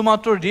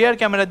শুধুমাত্র রিয়ার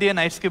ক্যামেরা দিয়ে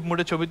নাইটস্কেপ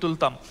মোডে ছবি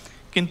তুলতাম,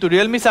 কিন্তু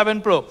Realme 7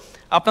 Pro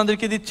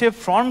আপনাদেরকে দিচ্ছে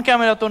ফ্রন্ট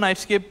ক্যামেরাতেও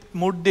নাইটস্কেপ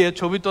মোড দিয়ে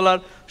ছবি তোলার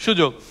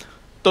সুযোগ।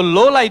 তো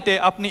লো লাইটে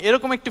আপনি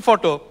এরকম একটি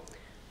ফটো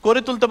করে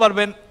তুলতে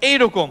পারবেন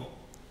এইরকম।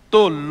 তো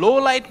লো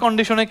লাইট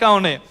কন্ডিশনের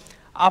কারণে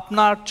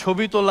আপনার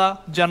ছবি তোলা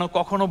যেন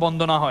কখনো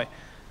বন্ধ না হয়,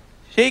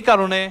 সেই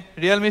কারণে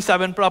Realme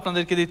 7 Pro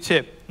আপনাদেরকে দিচ্ছে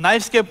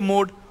নাইটস্কেপ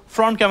মোড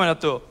ফ্রন্ট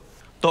ক্যামেরাতেও।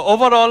 তো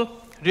overall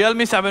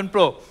Realme 7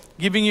 Pro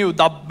giving you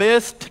the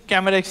best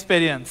camera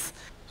experience.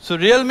 So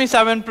Realme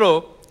 7 Pro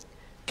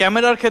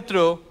ক্যামেরার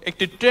ক্ষেত্রেও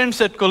একটি ট্রেন্ড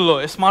সেট করলো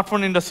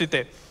স্মার্টফোন ইন্ডাস্ট্রিতে।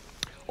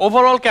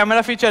 ওভারঅল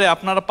ক্যামেরা ফিচারে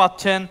আপনারা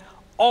পাচ্ছেন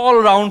অল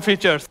রাউন্ড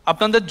ফিচার্স,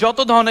 আপনাদের যত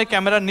ধরনের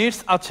ক্যামেরা নিডস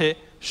আছে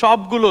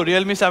সবগুলো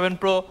Realme 7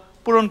 Pro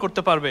পূরণ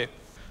করতে পারবে।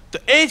 তো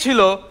এই ছিল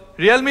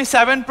Realme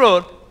 7 Pro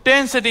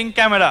 10 সেটিং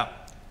ক্যামেরা।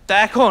 তা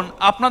এখন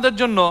আপনাদের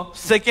জন্য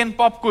সেকেন্ড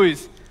পপ কুইজ,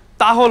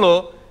 তা হলো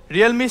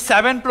Realme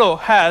 7 Pro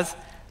has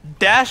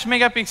dash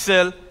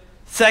megapixel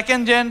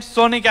second gen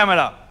Sony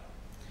camera.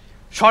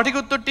 সঠিক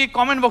উত্তরটি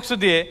কমেন্ট বক্সে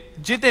দিয়ে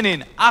জিতে নিন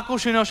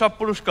আকর্ষণীয় সব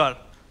পুরস্কার।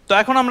 তো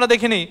এখন আমরা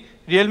দেখে নিই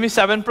Realme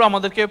 7 Pro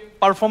আমাদেরকে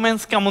পারফরমেন্স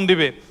কেমন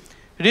দিবে।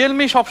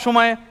 Realme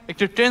সবসময়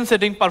একটি ট্রেন্ড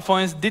সেটিং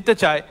পারফরমেন্স দিতে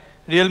চায়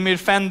Realme-র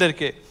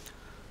ফ্যানদেরকে।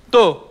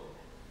 তো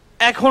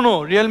এখনও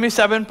Realme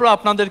 7 Pro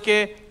আপনাদেরকে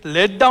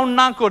লেট ডাউন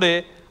না করে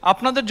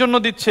আপনাদের জন্য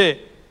দিচ্ছে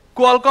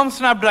Qualcomm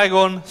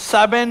Snapdragon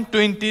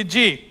 720G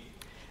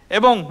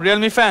এবং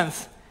Realme fans,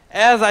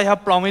 as I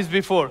have promised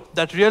before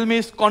that Realme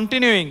is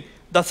continuing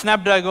the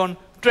Snapdragon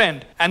trend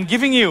and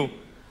giving you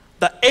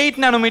the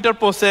 8nm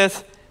process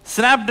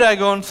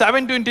Snapdragon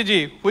 720G,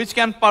 which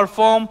can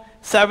perform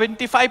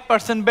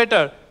 75%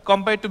 better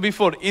compared to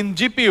before in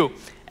GPU,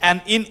 and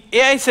in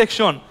AI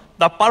section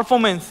the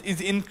performance is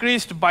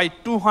increased by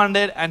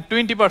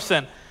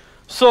 220%.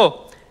 So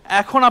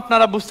এখন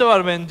আপনারা বুঝতে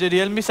পারবেন যে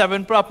Realme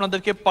 7 Pro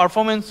আপনাদেরকে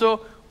পারফরমেন্সও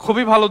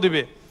খুবই ভালো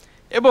দিবে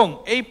এবং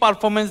এই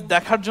পারফরমেন্স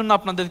দেখার জন্য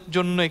আপনাদের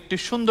জন্য একটি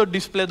সুন্দর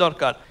ডিসপ্লে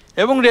দরকার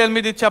এবং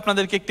Realme দিচ্ছে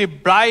আপনাদেরকে একটি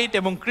ব্রাইট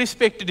এবং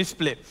ক্রিস্পি একটি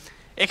ডিসপ্লে।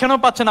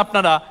 এখানেও পাচ্ছেন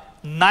আপনারা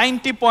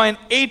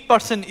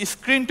 90.8%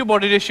 স্ক্রিন টু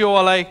বডি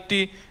রেশিওওয়ালা একটি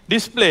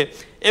ডিসপ্লে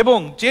এবং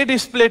যে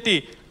ডিসপ্লেটি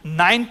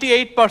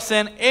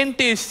 98%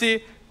 NTSC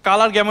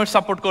কালার গ্যামেট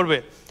সাপোর্ট করবে।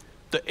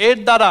 তো এর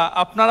দ্বারা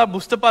আপনারা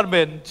বুঝতে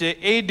পারবেন যে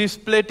এই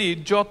ডিসপ্লেটি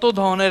যত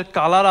ধরনের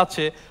কালার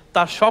আছে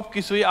তার সব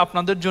কিছুই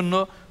আপনাদের জন্য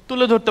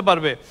তুলে ধরতে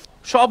পারবে।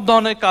 সব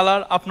ধরনের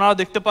কালার আপনারা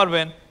দেখতে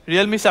পারবেন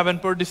Realme 7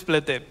 Pro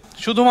ডিসপ্লেতে।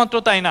 শুধুমাত্র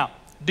তাই না,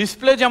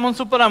 ডিসপ্লে যেমন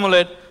সুপার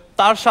অ্যামোলেড,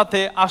 তার সাথে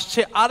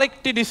আসছে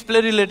আরেকটি ডিসপ্লে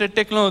রিলেটেড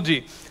টেকনোলজি,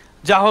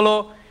 যা হলো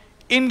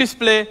in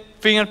display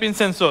fingerprint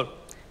sensor.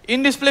 In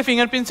display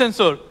fingerprint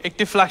sensor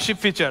একটি ফ্ল্যাগশিপ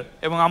ফিচার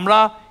এবং আমরা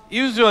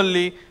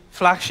ইউজুয়ালি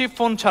ফ্ল্যাগশিপ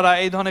ফোন ছাড়া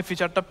এই ধরনের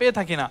ফিচারটা পেয়ে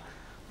থাকি না।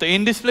 তো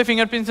ইন ডিসপ্লে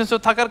ফিঙ্গারপ্রিন্ট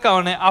সেন্সর থাকার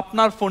কারণে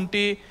আপনার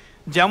ফোনটি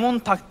যেমন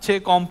থাকছে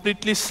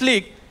কমপ্লিটলি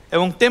স্লিক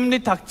এবং তেমনি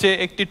থাকছে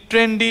একটি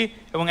ট্রেন্ডি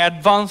এবং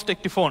অ্যাডভান্সড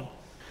একটি ফোন।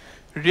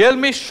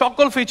 Realme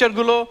সকল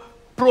ফিচারগুলো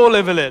প্রো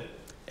লেভেলের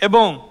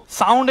এবং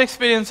সাউন্ড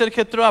এক্সপিরিয়েন্সের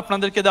ক্ষেত্রেও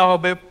আপনাদেরকে দেওয়া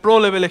হবে প্রো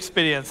লেভেল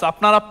এক্সপিরিয়েন্স।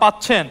 আপনারা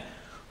পাচ্ছেন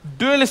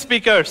ডুয়েল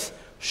স্পিকার্স,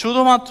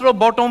 শুধুমাত্র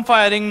বটম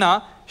ফায়ারিং না,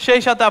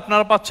 সেই সাথে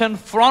আপনারা পাচ্ছেন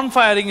ফ্রন্ট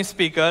ফায়ারিং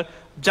স্পিকার,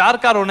 যার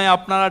কারণে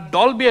আপনারা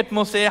ডলবি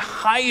অ্যাটমসে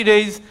হাই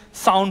রেজ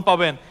সাউন্ড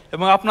পাবেন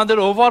এবং আপনাদের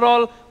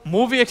overall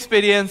movie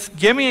experience,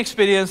 gaming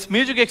experience,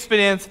 music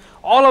experience,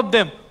 all of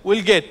them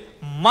will get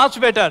much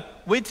better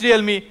with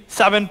Realme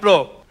 7 Pro.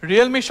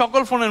 Realme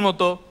সকল ফোনের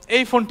মতো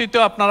এই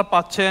ফোনটিতেও আপনারা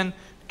পাচ্ছেন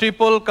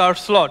ট্রিপল কার্ড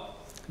স্লট,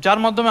 যার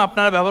মাধ্যমে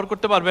আপনারা ব্যবহার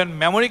করতে পারবেন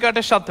মেমোরি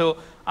কার্ডের সাথেও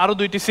আরও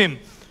 2টি সিম।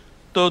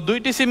 তো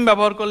 2টি সিম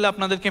ব্যবহার করলে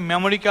আপনাদেরকে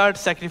মেমোরি কার্ড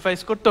স্যাক্রিফাইস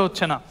করতে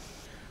হচ্ছে না।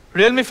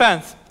 রিয়েলমি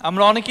ফ্যান্স,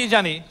 আমরা অনেকেই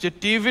জানি যে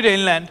টিভি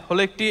রেইনল্যান্ড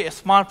হলো একটি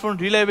smartphone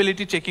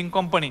reliability checking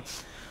company.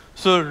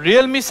 So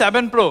Realme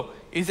 7 Pro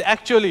is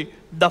actually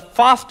the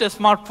first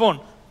smartphone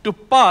to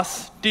pass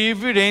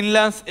TV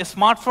Rainland's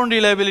smartphone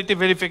reliability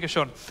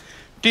verification.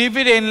 TV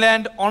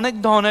Rainland অনেক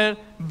ধরনের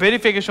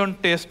ভেরিফিকেশন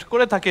টেস্ট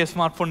করে থাকে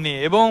স্মার্টফোন নিয়ে,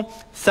 এবং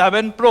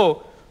 7 Pro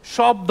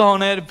সব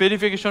ধরনের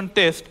ভেরিফিকেশন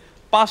টেস্ট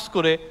পাস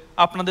করে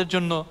আপনাদের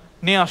জন্য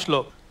নিয়ে আসলো।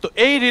 তো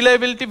এই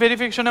রিলায়েবিলিটি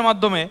ভেরিফিকেশনের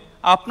মাধ্যমে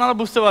আপনারা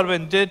বুঝতে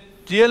পারবেন যে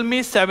Realme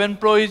 7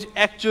 Pro is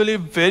actually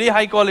very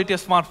high quality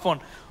smartphone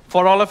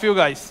for all of you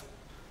guys.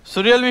 So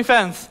Realme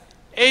fans,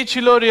 এই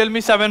ছিল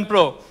Realme 7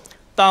 Pro।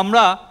 তা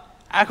আমরা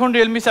এখন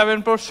Realme 7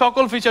 Pro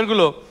সকল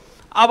ফিচারগুলো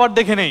আবার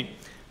দেখে নেই।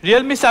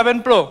 Realme 7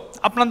 Pro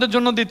আপনাদের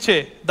জন্য দিচ্ছে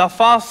the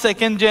first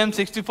second gen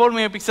 64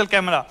 megapixel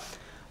camera,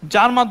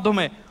 যার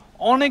মাধ্যমে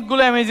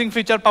অনেকগুলো অ্যামেজিং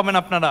ফিচার পাবেন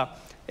আপনারা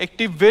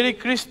একটি ভেরি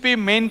ক্রিস্পি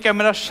মেইন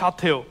ক্যামেরার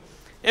সাথেও,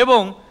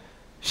 এবং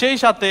সেই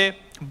সাথে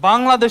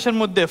বাংলাদেশের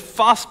মধ্যে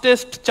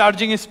fastest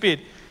charging speed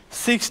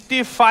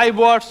 65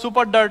 watt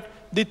super dirt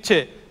দিচ্ছে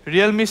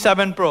Realme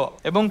 7 Pro।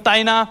 এবং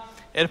তাই না,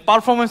 এর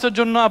পারফরমেন্সের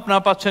জন্য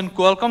আপনারা পাচ্ছেন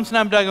কোয়ালকম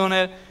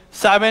স্ন্যাপড্রাগনের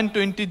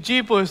 720G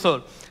প্রসেসর,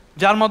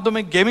 যার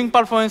মাধ্যমে গেমিং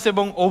পারফরমেন্স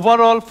এবং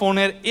ওভারঅল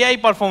ফোনের এআই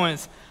পারফরমেন্স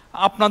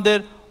আপনাদের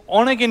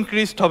অনেক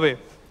ইনক্রিজড হবে।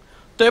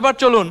 তো এবার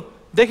চলুন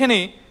দেখে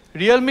নিই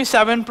Realme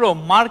 7 Pro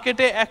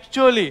মার্কেটে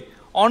অ্যাকচুয়ালি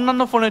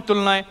অন্যান্য ফোনের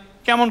তুলনায়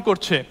কেমন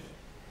করছে।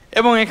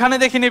 এবং এখানে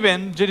দেখে নেবেন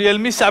যে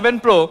Realme 7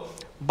 Pro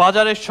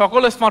বাজারের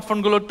সকল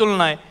স্মার্টফোনগুলোর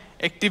তুলনায়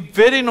একটি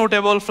ভেরি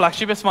নোটেবল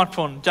ফ্ল্যাগশিপ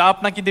স্মার্টফোন, যা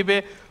আপনাকে দিবে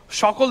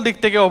সকল দিক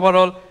থেকে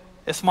overall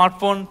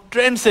smartphone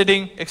trend setting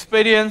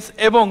experience,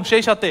 এবং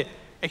সেই সাথে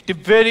একটি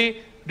ভেরি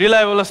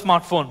রিলায়েবল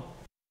স্মার্টফোন।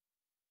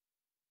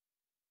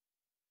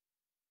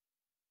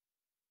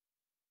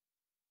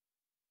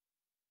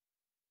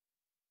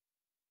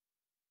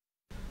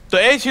 তো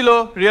এই ছিল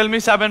Realme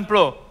 7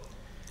 Pro।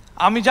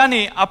 আমি জানি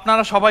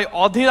আপনারা সবাই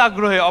অধীর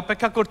আগ্রহে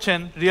অপেক্ষা করছেন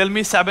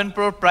Realme 7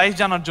 Pro প্রাইস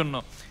জানার জন্য,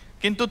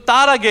 কিন্তু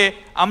তার আগে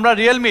আমরা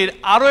রিয়েলমির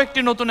আরও একটি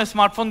নতুন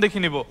স্মার্টফোন দেখে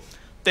নিব।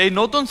 তো এই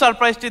নতুন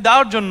সারপ্রাইজটি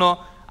দেওয়ার জন্য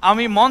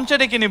আমি মঞ্চে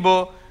ডেকে নিব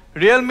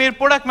রিয়েলমির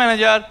প্রোডাক্ট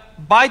ম্যানেজার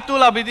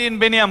বাইতুল Abidin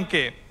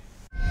বেনিয়ামকে।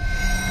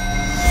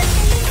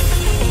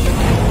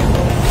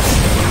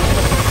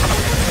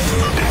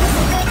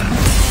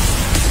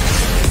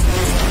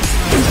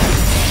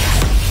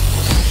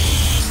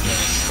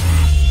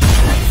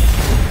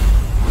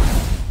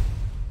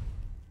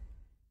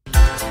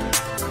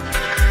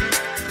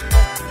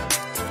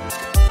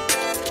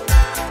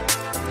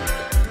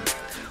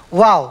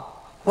 Wow,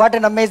 what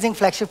an amazing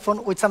flagship phone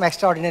with some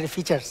extraordinary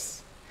features.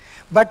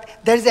 But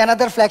there is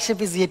another flagship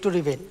is yet to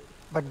reveal.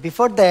 But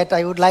before that,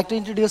 I would like to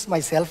introduce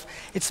myself.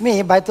 It's me,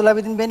 Baitul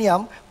Abidin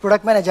Beniam,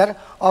 Product Manager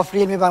of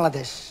Realme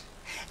Bangladesh.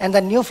 And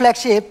the new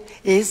flagship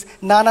is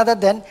none other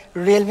than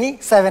Realme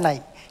 7i.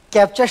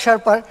 Capture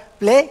sharper,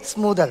 play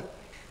smoother.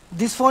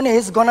 This phone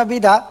is gonna be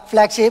the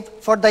flagship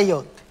for the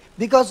youth,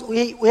 because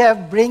we have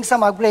bring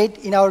some upgrade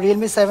in our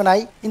Realme 7i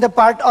in the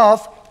part of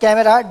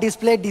camera,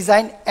 display,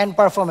 design, and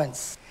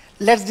performance.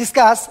 Let's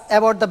discuss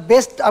about the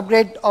best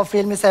upgrade of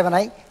Realme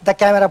 7i, the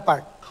camera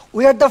part.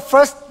 We are the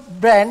first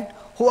brand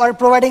who are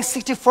providing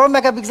 64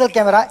 megapixel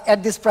camera at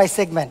this price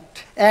segment.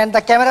 And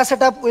the camera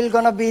setup will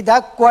gonna be the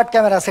quad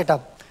camera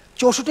setup.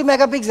 64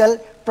 megapixel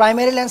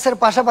primary lens er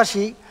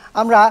পাশাপাশি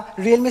আমরা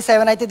Realme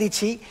 7i তে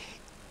দিচ্ছি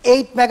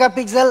 8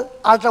 megapixel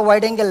ultra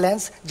wide angle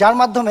lens, যার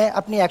মাধ্যমে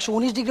আপনি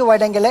 119 degree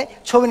wide অ্যাঙ্গেলে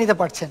ছবি নিতে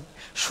পারছেন।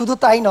 শুধু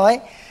তাই নয়,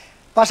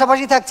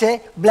 পাশাপাশি থাকছে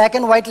ব্ল্যাক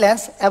এন্ড হোয়াইট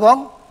লেন্স এবং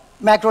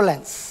macro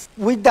lens.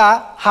 With the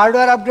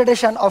hardware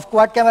upgradation of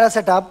quad camera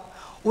setup,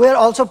 we are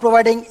also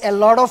providing a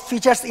lot of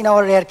features in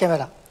our rear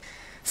camera,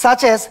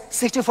 such as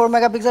 64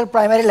 megapixel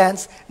primary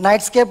lens,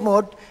 nightscape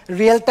mode,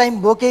 real-time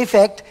bokeh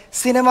effect,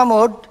 cinema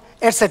mode,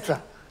 etc.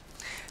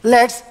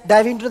 Let's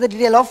dive into the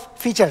detail of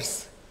features.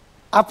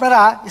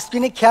 আপনারা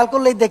স্ক্রিনে খেয়াল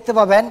করলেই দেখতে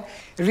পাবেন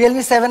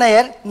Realme 7i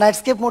এর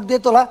নাইটস্কেপ mode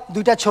দিয়ে তোলা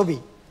দুইটা ছবি,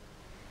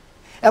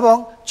 এবং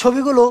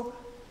ছবিগুলো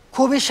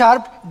খুবই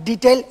শার্প,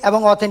 ডিটেইল এবং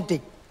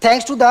authentic,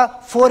 thanks to the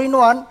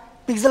 4-in-1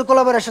 pixel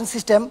collaboration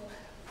system,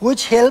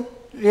 which help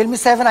Realme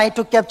 7i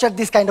to capture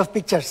this kind of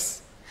pictures.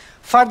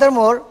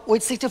 Furthermore,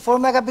 with 64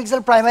 megapixel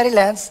primary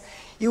lens,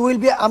 you will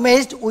be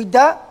amazed with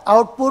the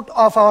output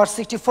of our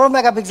 64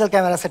 megapixel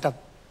camera setup.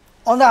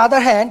 On the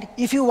other hand,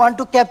 if you want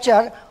to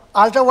capture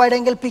ultra wide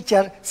angle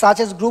picture such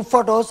as group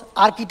photos,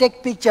 architect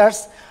pictures,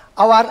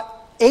 our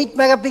 8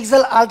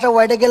 megapixel ultra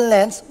wide angle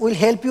lens will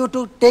help you to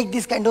take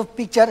this kind of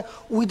picture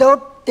without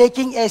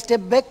taking a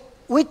step back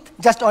with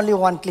just only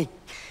one click.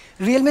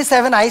 Realme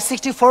 7i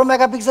 64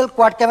 megapixel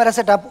quad camera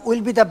setup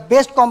will be the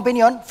best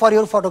companion for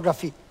your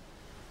photography.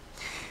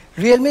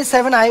 Realme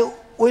 7i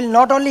will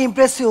not only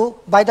impress you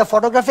by the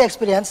photography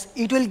experience,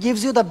 it will give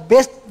you the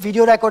best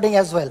video recording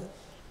as well.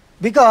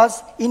 Because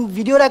in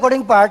video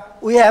recording part,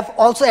 we have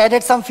also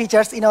added some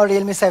features in our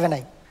Realme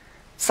 7i.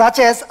 such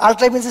as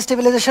ultra image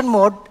stabilization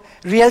mode,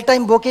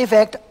 real-time bokeh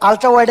effect,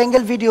 ultra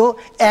wide-angle video,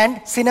 and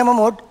cinema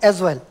mode as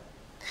well.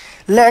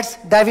 Let's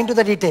dive into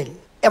the detail.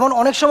 এমন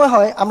অনেক সময়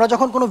হয় আমরা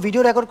যখন কোনো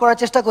video record করার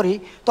চেষ্টা করি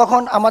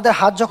তখন আমাদের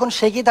হাত যখন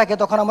শেকি থাকে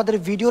তখন আমাদের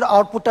ভিডিওর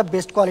আউটপুটটা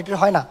বেস্ট কোয়ালিটির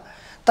হয় না,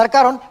 তার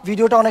কারণ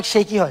ভিডিওটা অনেক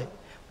শেকি হয়।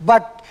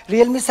 But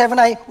Realme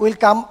 7i will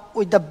come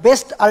with the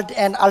best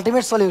and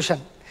ultimate solution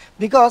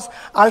because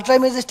ultra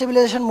image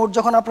stabilization mode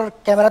যখন আপনার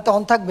ক্যামেরাতে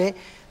অন থাকবে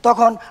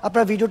তখন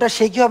আপনার ভিডিওটা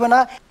শেকি হবে না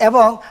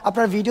এবং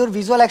আপনার ভিডিওর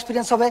ভিজুয়াল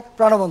এক্সপিরিয়েন্স হবে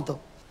প্রাণবন্ত।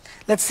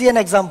 Let's see an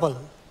example.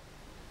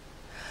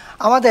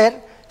 আমাদের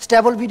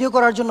স্টেবল ভিডিও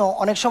করার জন্য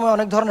অনেক সময়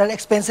অনেক ধরনের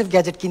এক্সপেন্সিভ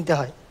গ্যাজেট কিনতে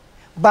হয়,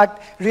 but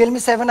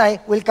Realme 7i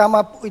will come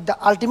up with the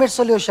ultimate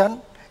solution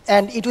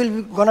and it will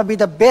gonna be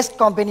the best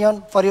companion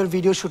for your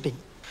video shooting.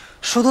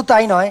 শুধু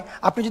তাই নয়,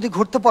 আপনি যদি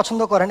ঘুরতে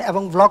পছন্দ করেন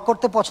এবং ব্লগ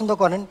করতে পছন্দ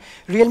করেন,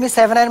 Realme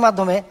 7i এর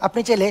মাধ্যমে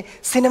আপনি চাইলে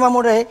সিনেমা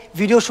মোডে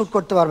ভিডিও শ্যুট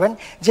করতে পারবেন,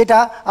 যেটা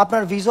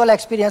আপনার ভিজুয়াল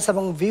এক্সপিরিয়েন্স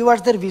এবং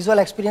ভিউয়ার্সদের ভিজুয়াল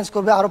এক্সপিরিয়েন্স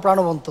করবে আরও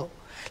প্রাণবন্ত।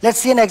 Let's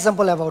see an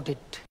example about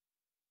it.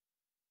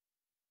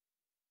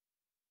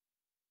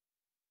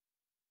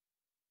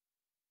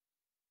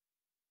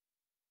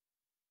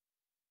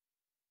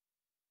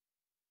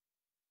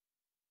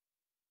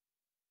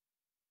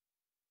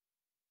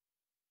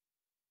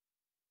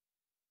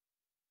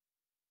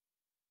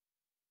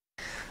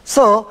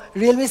 So,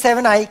 Realme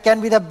 7i can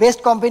be the best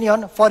companion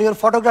for your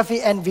photography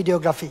and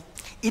videography.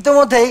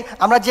 ইতোমধ্যেই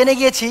আমরা জেনে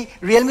গিয়েছি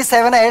Realme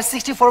 7i এর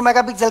 64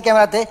 মেগাপিক্সেল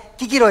ক্যামেরাতে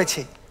কি কি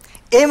রয়েছে।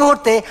 এই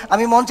মুহূর্তে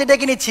আমি মঞ্চে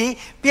ডেকে নিচ্ছি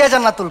পিয়া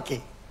জান্নাতুলকে।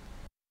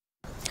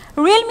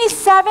 Realme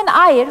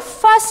 7i এর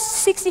ফার্স্ট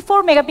 64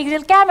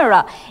 মেগাপিক্সেল ক্যামেরা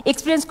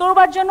এক্সপিরিয়েন্স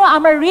করবার জন্য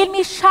আমরা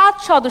Realme 7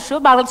 সদস্য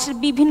বাংলাদেশের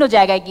বিভিন্ন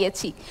জায়গায়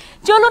গিয়েছি।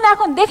 চলুন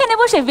এখন দেখে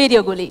নেব সেই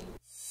ভিডিওগুলি।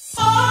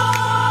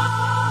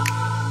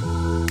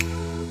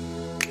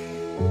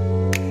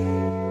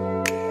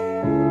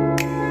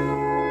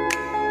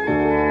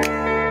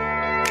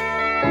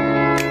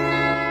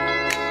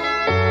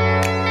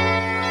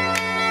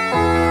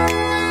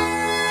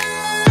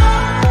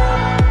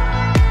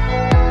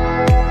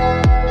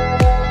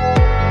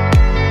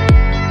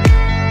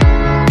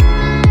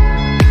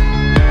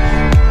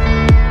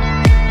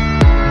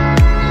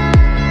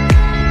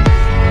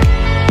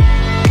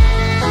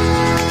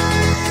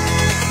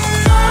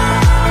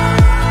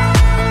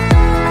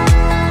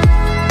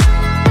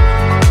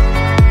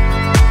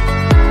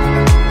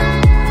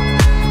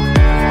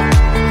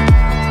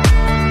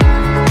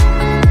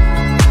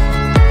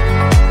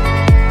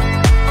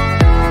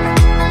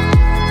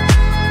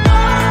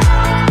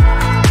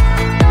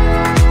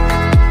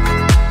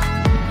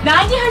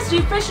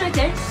 রিফ্রেশ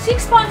রেটের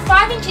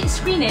 6.5 ইঞ্চি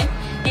স্ক্রিনে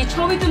এই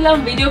ছবি তুললাম,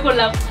 ভিডিও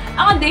করলাম,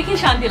 আমার দেখে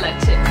শান্তি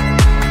লাগছে।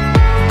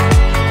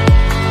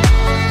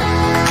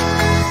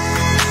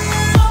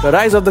 The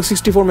rise of the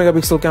 64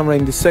 megapixel camera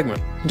in this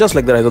segment, just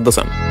like the rise of the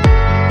sun.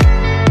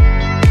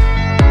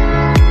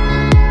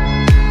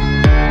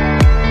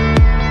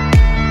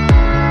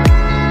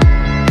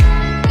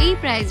 এই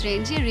প্রাইস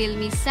রেঞ্জে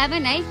Realme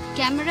 7i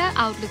ক্যামেরা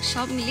আউটলুক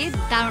সব মিলিয়ে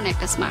দারুণ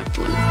একটা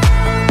স্মার্টফোন।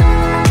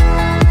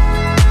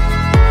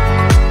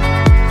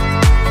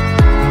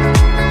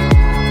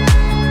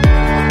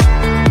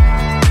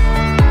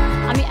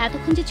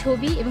 এতক্ষণ যে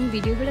ছবি এবং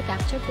ভিডিওগুলো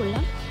ক্যাপচার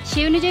করলাম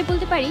সেই অনুযায়ী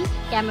বলতে পারি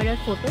ক্যামেরার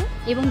ফটো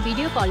এবং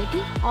ভিডিও কোয়ালিটি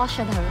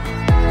অসাধারণ।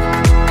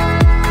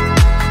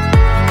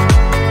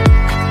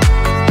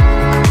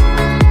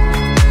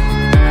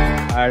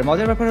 আর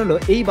মজার ব্যাপার হলো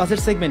এই বাজেট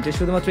সেগমেন্টে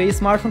শুধুমাত্র এই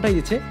স্মার্টফোনটাই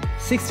দিচ্ছে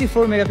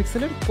 64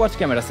 মেগাপিক্সেলের কোয়াড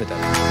ক্যামেরা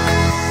সেটআপ।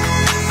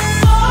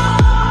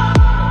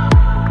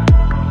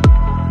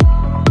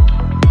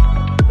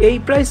 এই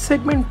প্রাইস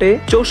সেগমেন্টে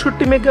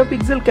 64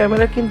 মেগাপিক্সেল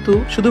ক্যামেরা কিন্তু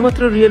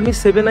শুধুমাত্র Realme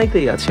 7i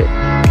তেই আছে।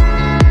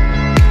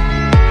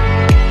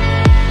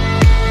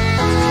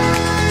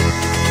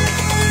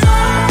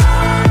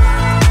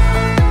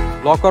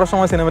 ব্লগ করার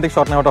সময় সিনেম্যাটিক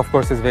শট নেওয়াটা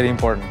অফকোর্স ইজ ভেরি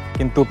ইম্পর্টেন্ট,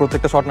 কিন্তু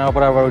প্রত্যেকটা শট নেওয়ার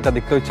পরে আবার ওইটা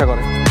দেখতেও ইচ্ছা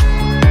করে।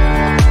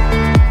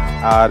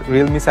 আর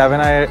Realme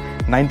 7i এর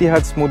 90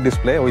 হার্টজ স্মুথ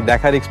ডিসপ্লে ওই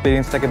দেখার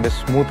এক্সপিরিয়েন্সটাকে বেশ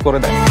স্মুথ করে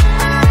দেয়।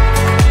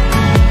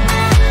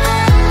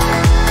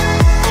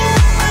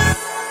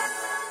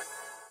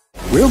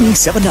 Realme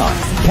 7i,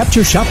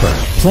 capture sharper,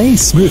 play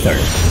smoother.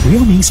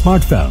 Realme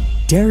smartphone,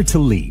 dare to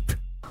leap.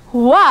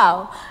 Wow,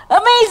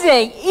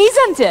 amazing,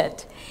 isn't it?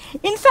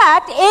 In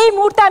fact, এই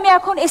মুহূর্তে আমি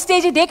এখন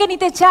স্টেজে ডেকে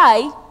নিতে চাই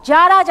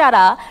যারা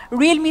যারা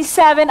Realme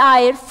 7i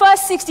এর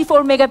ফার্স্ট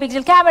 64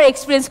 মেগাপিক্সেল ক্যামেরা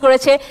এক্সপিরিয়েন্স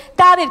করেছে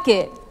তাদেরকে।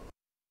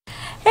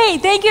 Hey,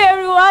 thank you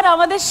everyone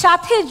আমাদের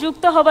সাথে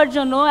যুক্ত হবার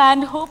জন্য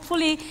and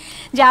hopefully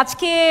যে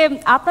আজকে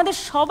আপনাদের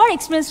সবার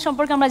এক্সপিরিয়েন্স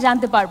সম্পর্কে আমরা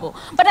জানতে পারবো।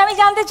 বাট আমি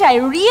জানতে চাই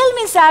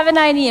Realme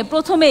 7i নিয়ে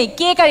প্রথমেই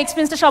কে কার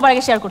এক্সপিরিয়েন্সটা সবার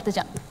আগে শেয়ার করতে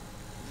চান?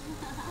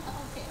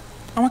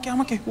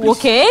 আমাকে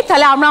ওকে,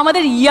 তাহলে আমরা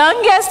আমাদের ইয়াং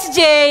গেস্ট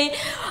যে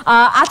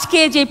আজকে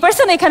যে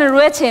পারসন এখানে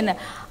রয়েছেন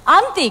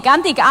আন্তিক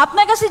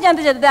আপনার কাছে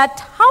জানতে চাই that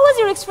how was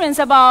your experience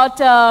about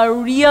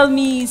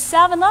Realme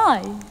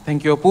 7i? Thank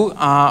you আপু।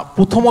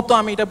 প্রথমত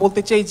আমি এটা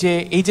বলতে চাই যে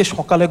এই যে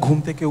সকালে ঘুম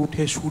থেকে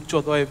উঠে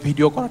সূর্যোদয়ে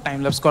ভিডিও করা, টাইম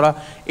ল্যাপস করা,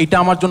 এটা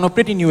আমার জন্য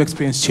প্রিটি নিউ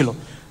এক্সপিরিয়েন্স ছিল।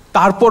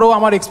 তারপরেও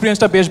আমার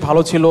এক্সপিরিয়েন্সটা বেশ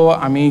ভালো ছিল।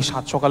 আমি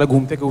 7 সকালে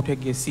ঘুম থেকে উঠে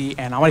গেছি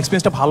অ্যান্ড আমার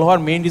এক্সপিরিয়েন্সটা ভালো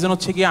হওয়ার মেইন রিজন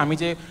হচ্ছে কি আমি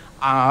যে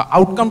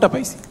আউটকামটা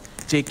পাইছি,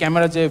 যে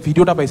ক্যামেরা যে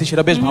ভিডিওটা পাইছি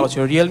সেটা বেশ ভালো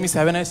ছিল। রিয়েলমি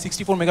 7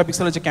 64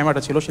 মেগাপিক্সেলের যে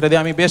ক্যামেরাটা ছিল সেটা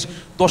দিয়ে আমি বেশ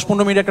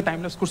 10-15 মিনিট একটা টাইম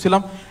ল্যাপস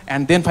করছিলাম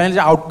অ্যান্ড দেন ফাইনাল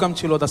যে আউটকাম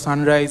ছিল দ্য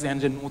সানরাইজ অ্যান্ড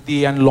যে নদী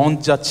অ্যান্ড লঞ্চ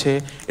যাচ্ছে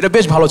এটা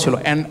বেশ ভালো ছিল।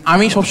 অ্যান্ড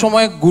আমি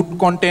সবসময় গুড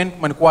কন্টেন্ট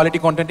মানে কোয়ালিটি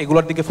কন্টেন্ট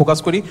এগুলোর দিকে ফোকাস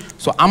করি।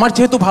 সো আমার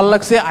যেহেতু ভালো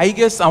লাগছে আই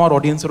গেস আমার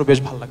অডিয়েন্সেরও বেশ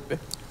ভালো লাগবে।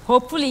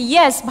 হোপফুলি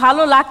ইয়েস,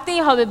 ভালো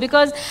লাগতেই হবে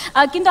বিকজ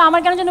কিন্তু আমার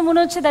কেন যেন মনে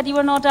হচ্ছে that you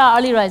are not a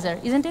early raiser,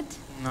 isn't it?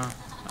 না,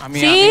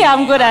 See,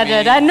 I'm good at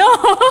it. I know.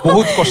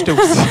 বহুত কষ্টে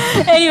উঠছি।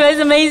 Anyways,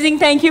 amazing.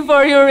 Thank you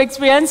for your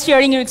experience,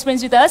 sharing your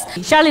experience with us.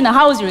 Sharlina,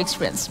 how was your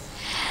experience?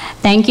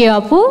 Thank you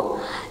আপু।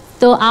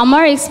 তো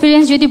আমার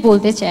experience যদি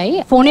বলতে চাই,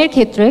 ফোনের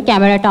ক্ষেত্রে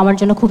ক্যামেরাটা আমার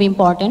জন্য খুব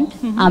ইম্পর্ট্যান্ট।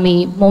 আমি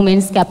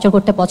মোমেন্টস ক্যাপচার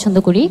করতে পছন্দ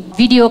করি,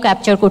 ভিডিও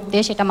ক্যাপচার করতে,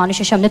 সেটা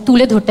মানুষের সামনে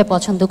তুলে ধরতে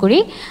পছন্দ করি।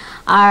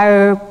 আর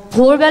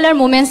ভোরবেলার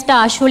মোমেন্টসটা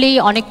আসলেই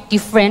অনেক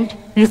ডিফারেন্ট,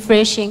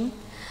 রিফ্রেশিং।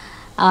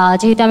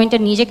 যেহেতু আমি এটা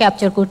নিজে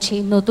ক্যাপচার করছি,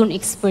 নতুন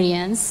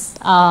এক্সপিরিয়েন্স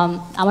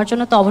আমার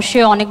জন্য তো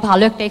অবশ্যই অনেক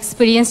ভালো একটা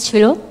এক্সপিরিয়েন্স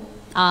ছিল।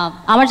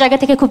 আমার জায়গা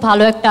থেকে খুব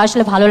ভালো একটা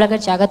আসলে ভালো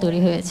লাগার জায়গা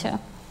তৈরি হয়েছে।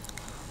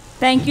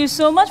 Thank you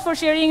so much for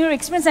sharing your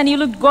experience and you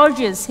look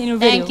gorgeous in your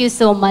video. Thank you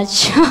so much.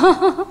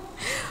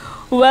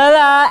 Well,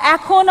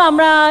 এখন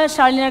আমরা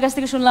শার্লিনার কাছ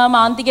থেকে শুনলাম,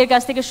 আন্তিকের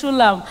কাছ থেকে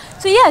শুনলাম।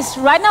 So yes,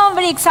 right now I'm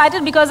very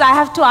excited because I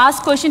have to ask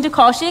question to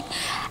Kaushik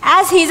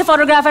as he is a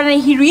photographer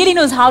and he really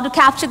knows how to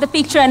capture the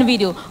picture and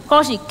video.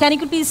 Kaushik, can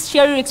you please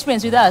share your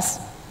experience with us?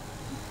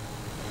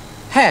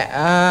 হ্যাঁ,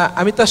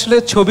 আমি তো আসলে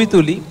ছবি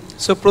তুলি।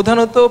 So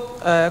প্রধানত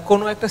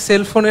কোনো একটা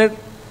সেলফোনের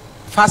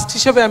first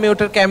হিসেবে আমি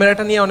ওটার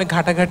ক্যামেরাটা নিয়ে অনেক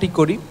ঘাটাঘাটি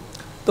করি।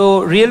 তো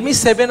রিয়েলমি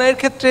 7i এর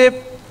ক্ষেত্রে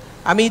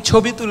আমি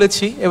ছবি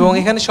তুলেছি এবং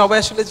এখানে সবাই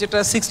আসলে যেটা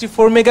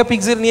 64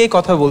 মেগাপিক্সেল নিয়েই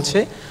কথা বলছে,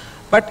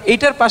 বাট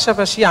এইটার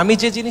পাশাপাশি আমি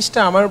যে জিনিসটা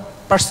আমার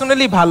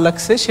পার্সোনালি ভাল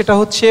লাগছে সেটা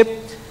হচ্ছে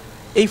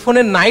এই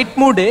ফোনের নাইট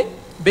মোডে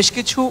বেশ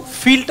কিছু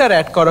ফিল্টার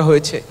অ্যাড করা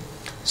হয়েছে।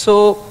 সো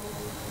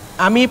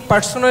আমি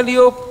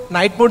পার্সোনালিও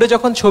নাইট মোডে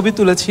যখন ছবি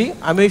তুলেছি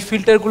আমি ওই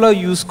ফিল্টারগুলো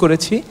ইউজ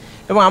করেছি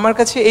এবং আমার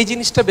কাছে এই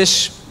জিনিসটা বেশ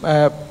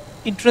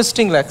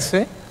ইন্টারেস্টিং লাগছে।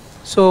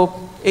 সো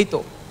এই তো।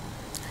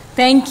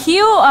 Thank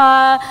you.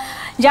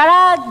 যারা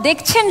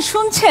দেখছেন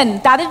শুনছেন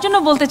তাদের জন্য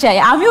বলতে চাই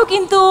আমিও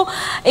কিন্তু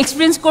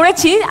এক্সপিরিয়েন্স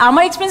করেছি।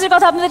 আমার এক্সপিরিয়েন্সের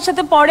কথা আপনাদের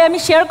সাথে পরে আমি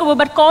শেয়ার করবো,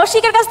 বাট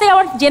কৌশিকের কাছ থেকে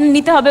আমার জেনে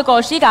নিতে হবে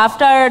কৌশিক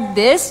আফটার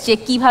দিস যে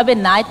কিভাবে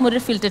নাইট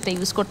মোডের ফিল্টারটা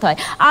ইউজ করতে হয়।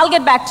 আইল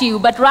get back to you,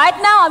 but right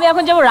now আমি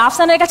এখন যাবো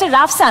রাফসানের কাছে।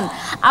 রাফসান,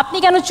 আপনি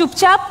কেন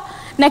চুপচাপ,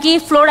 নাকি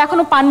ফ্লোর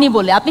এখনো পাননি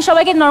বলে? আপনি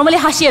সবাইকে নর্মালি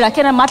হাসিয়ে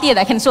রাখেন আর মাতিয়ে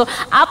রাখেন। সো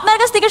আপনার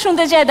কাছ থেকে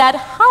শুনতে চাই that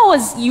how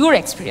was your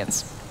experience?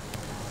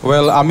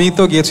 Well, আমি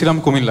তো গিয়েছিলাম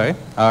কুমিল্লায়।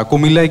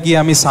 কুমিল্লায় গিয়ে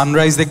আমি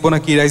সানরাইজ দেখবো না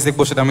কি রাইজ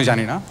দেখবো সেটা আমি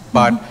জানি না,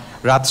 বাট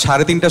রাত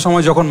 3:30টার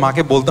সময় যখন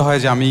মাকে বলতে হয়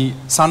যে আমি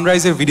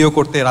সানরাইজের ভিডিও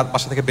করতে রাত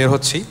বাসা থেকে বের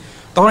হচ্ছি,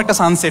 তখন একটা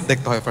সানসেট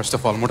দেখতে হয় ফার্স্ট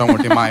অফ অল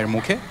মোটামুটি মায়ের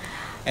মুখে।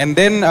 অ্যান্ড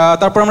দেন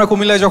তারপর আমরা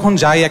কুমিল্লায় যখন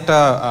যাই একটা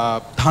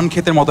ধান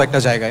ক্ষেতের মতো একটা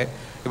জায়গায়,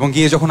 এবং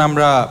গিয়ে যখন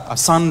আমরা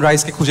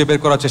সানরাইজকে খুঁজে বের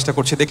করার চেষ্টা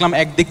করছি, দেখলাম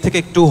একদিক থেকে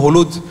একটু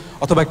হলুদ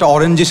অথবা একটা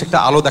অরেঞ্জিশ একটা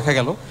আলো দেখা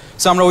গেল।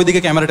 সো আমরা ওইদিকে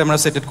ক্যামেরাটা আমরা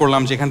সেট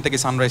করলাম যেখান থেকে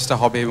সানরাইজটা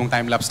হবে এবং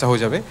টাইম ল্যাপসটা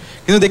হয়ে যাবে,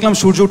 কিন্তু দেখলাম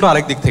সূর্য উঠলো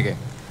আরেক দিক থেকে।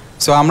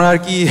 সো আমরা আর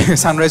কি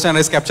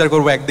সানরাইজ ক্যাপচার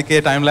করবো, একদিকে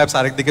টাইম ল্যাপস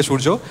আরেকদিকে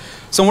সূর্য।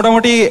 সো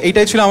মোটামুটি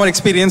এইটাই ছিল আমার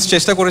এক্সপিরিয়েন্স।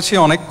 চেষ্টা করেছি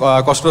অনেক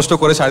কষ্ট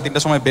করে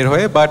 3:30টার সময় বের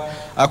হয়ে, বাট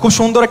খুব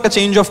সুন্দর একটা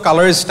চেঞ্জ অফ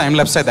কালার্স টাইম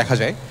ল্যাপসটায় দেখা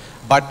যায়।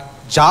 বাট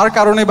যার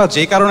কারণে বা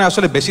যে কারণে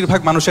আসলে বেশিরভাগ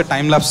মানুষের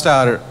টাইম ল্যাপসটা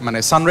আর মানে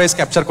সানরাইজ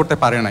ক্যাপচার করতে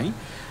পারে নাই,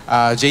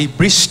 যেই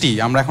বৃষ্টি,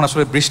 আমরা এখন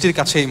আসলে বৃষ্টির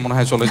কাছেই মনে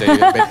হয় চলে যাই।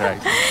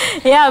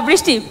 ইয়া,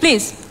 বৃষ্টি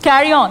please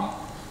carry on.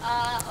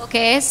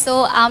 Okay, so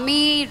আমি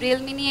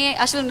রিয়েলমি নিয়ে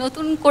আসলে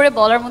নতুন করে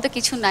বলার মতো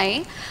কিছু নাই।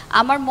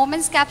 আমার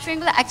মোমেন্টস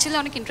ক্যাপচারিংগুলো অ্যাকচুয়ালি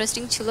অনেক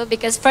ইন্টারেস্টিং ছিল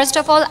because first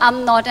of all I am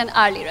not an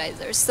early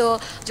raiser. So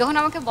যখন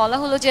আমাকে বলা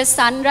হলো যে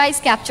সানরাইজ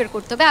ক্যাপচার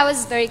করতে হবে, I was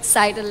very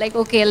excited, like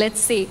okay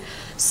let's see.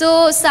 So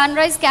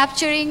sunrise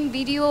capturing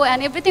video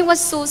and everything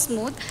was so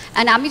smooth.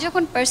 And আমি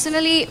যখন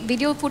personally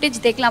video footage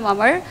দেখলাম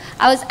আমার,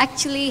 I was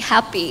actually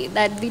happy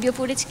that video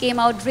footage came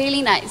out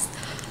really nice.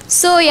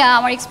 So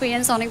আমার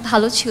experience অনেক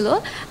ভালো ছিল।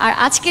 আর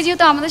আজকে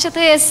যেহেতু আমাদের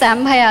সাথে স্যাম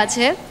ভাইয়া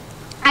আছে,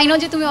 আই নো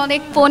যে তুমি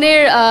অনেক ফোনের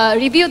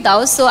রিভিউ দাও,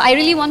 so I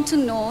really want to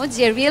know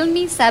যে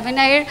রিয়েলমি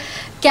 7i এর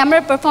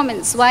camera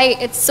performance, why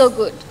it's so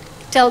good,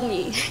 tell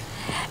me.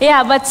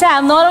 Yeah, but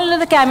Sam, not only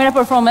the camera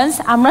performance,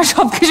 আমরা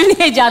সবকিছু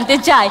নিয়ে জানতে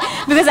চাই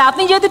বিকজ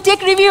আপনি যেহেতু টেক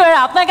রিভিউয়ার,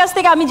 আপনার কাছ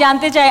থেকে আমি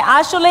জানতে চাই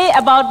আসলে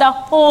about the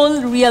whole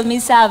Realme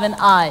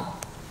 7i।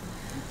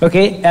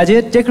 Okay, as a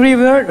take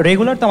reviewer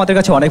regular তো আমাদের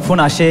কাছে অনেক ফোন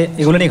আসে,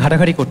 এগুলো নিয়ে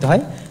ঘাটাঘাটি করতে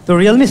হয়। তো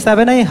রিয়েলমি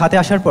 7i হাতে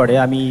আসার পরে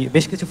আমি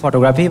বেশ কিছু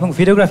ফটোগ্রাফি এবং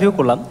ভিডিওগ্রাফিও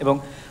করলাম এবং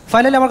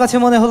ফাইনালি আমার কাছে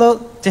মনে হলো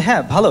যে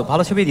হ্যাঁ,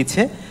 ভালো ছবি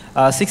দিচ্ছে।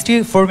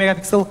 64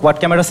 megapixel quad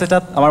camera set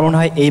up, আমার মনে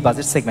হয় এই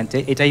বাজেট সেগমেন্টে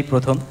এটাই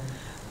প্রথম।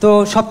 তো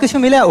সব কিছু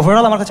মিলে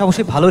ওভারঅল আমার কাছে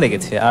অবশ্যই ভালো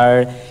লেগেছে। আর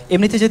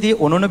এমনিতে যদি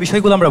অন্য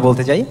বিষয়গুলো আমরা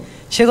বলতে যাই,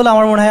 সেগুলো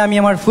আমার মনে হয় আমি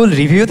আমার ফুল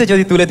রিভিউতে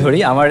যদি তুলে ধরি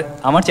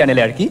আমার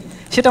চ্যানেলে আর কি,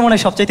 সেটা মনে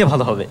হয় সবচাইতে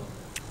ভালো হবে।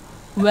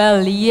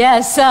 Well,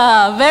 yes,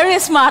 very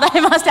smart, I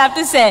must have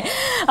to say.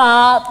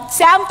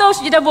 Sam তো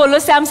যেটা বললো,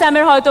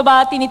 স্যামের হয়তো বা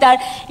তিনি তার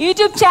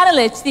ইউটিউব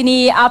চ্যানেলে তিনি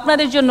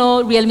আপনাদের জন্য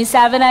রিয়েলমি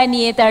 7i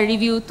নিয়ে তার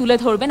রিভিউ তুলে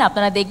ধরবেন,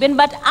 আপনারা দেখবেন।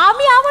 বাট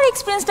আমি আমার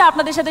এক্সপিরিয়েন্সটা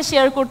আপনাদের সাথে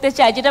শেয়ার করতে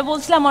চাই। যেটা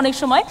বলছিলাম অনেক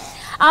সময়,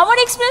 আমার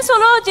এক্সপিরিয়েন্স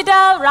হলো যেটা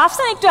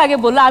রাফসান একটু আগে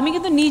বললো, আমি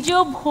কিন্তু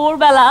নিজেও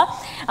ভোরবেলা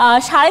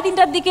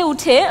 3:30টার দিকে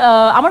উঠে,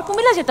 আমার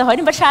কুমিল্লা যেতে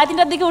হয়নি, বাট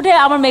 3:30টার দিকে উঠে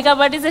আমার মেকআপ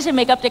আর্টিস্ট এসে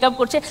মেকআপ টেকআপ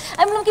করছে।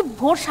 আমি বললাম কি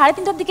ভোর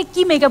 3:30টার দিকে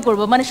কি মেকআপ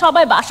করবো, মানে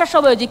সবাই বাসার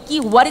সবাই যে কি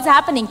হোয়াট ইজ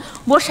হ্যাপেনিং,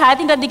 ভোর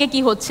 3:30টার দিকে কি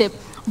হচ্ছে,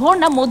 ভোর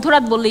না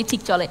মধ্যরাত বললেই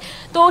ঠিক চলে।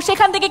 তো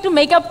সেখান থেকে একটু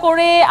মেকআপ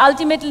করে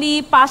আলটিমেটলি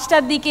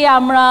 5টার দিকে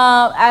আমরা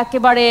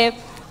একেবারে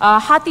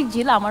হাতির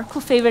ঝিল, আমার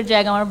খুব ফেভারিট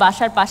জায়গা, আমার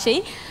বাসার পাশেই।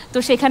 তো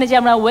সেখানে যে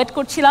আমরা ওয়েট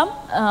করছিলাম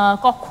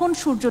কখন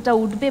সূর্যটা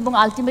উঠবে এবং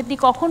আলটিমেটলি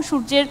কখন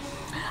সূর্যের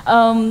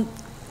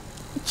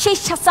সেই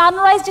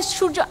সানরাইজ, যে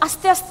সূর্য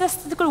আস্তে আস্তে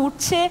আস্তে করে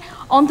উঠছে,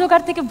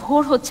 অন্ধকার থেকে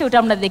ভোর হচ্ছে, ওটা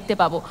আমরা দেখতে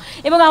পাবো।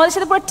 এবং আমাদের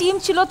সাথে পুরো টিম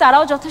ছিল,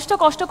 তারাও যথেষ্ট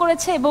কষ্ট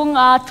করেছে। এবং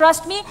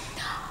ট্রাস্ট মি,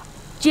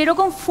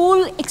 যেরকম ফুল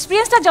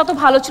এক্সপিরিয়েন্সটা যত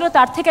ভালো ছিল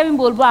তার থেকে আমি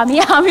বলবো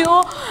আমিও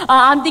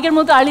আন্তিকের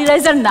মতো আর্লি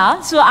রাইজার না।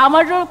 সো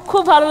আমারও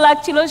খুব ভালো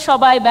লাগছিল,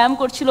 সবাই ব্যায়াম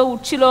করছিল,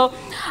 উঠছিল,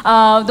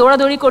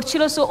 দৌড়াদৌড়ি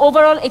করছিল। সো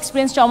ওভারঅল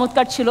এক্সপিরিয়েন্স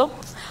চমৎকার ছিল।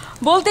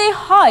 বলতেই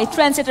হয়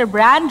ট্রেন্ডসেটার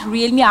ব্র্যান্ড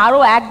রিয়েলমি আরও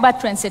একবার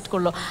ট্রেন্ডসেট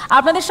করলো।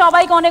 আপনাদের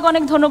সবাইকে অনেক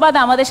অনেক ধন্যবাদ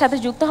আমাদের সাথে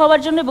যুক্ত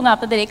হওয়ার জন্য এবং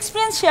আপনাদের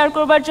এক্সপিরিয়েন্স শেয়ার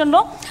করবার জন্য।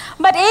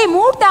 বাট এই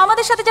মুহূর্তে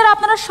আমাদের সাথে যারা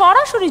আপনারা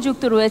সরাসরি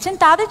যুক্ত রয়েছেন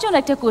তাদের জন্য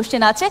একটা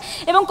কোয়েশ্চেন আছে,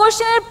 এবং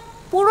কোয়েশ্চেনের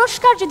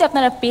পুরস্কার যদি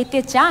আপনারা পেতে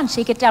চান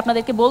সেক্ষেত্রে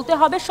আপনাদেরকে বলতে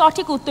হবে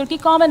সঠিক উত্তর কি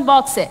কমেন্ট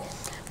বক্সে।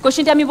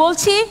 কোয়েশ্চেনটা আমি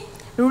বলছি,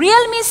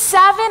 Realme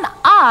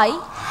 7i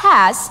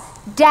has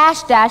dash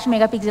dash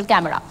megapixel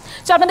camera.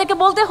 So আপনাদেরকে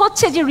বলতে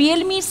হচ্ছে যে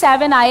রিয়েলমি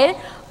 7i এর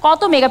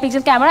কত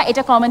মেগাপিক্সেল ক্যামেরা,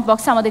 এটা কমেন্ট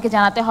বক্সে আমাদেরকে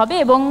জানাতে হবে।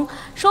 এবং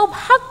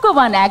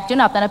সৌভাগ্যবান একজন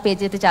আপনারা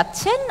পেয়ে যেতে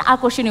চাচ্ছেন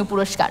আকর্ষণীয়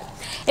পুরস্কার।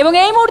 এবং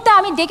এই মুহূর্তে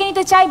আমি ডেকে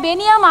নিতে চাই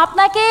বেনিয়াম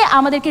আপনাকে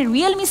আমাদেরকে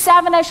রিয়েলমি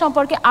 7i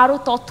সম্পর্কে আরও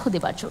তথ্য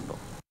দেওয়ার জন্য।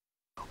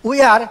 We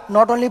are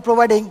not only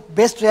providing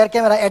best rear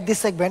camera at this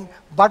segment,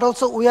 but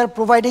also we are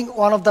providing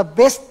one of the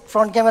best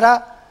front camera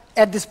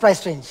at this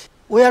price range.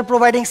 We are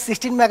providing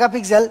 16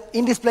 megapixel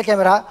in-display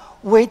camera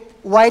with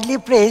widely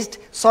praised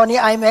Sony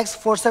IMX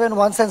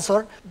 471 sensor.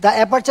 The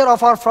aperture of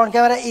our front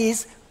camera is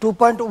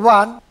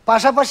 2.1.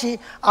 পাশাপাশি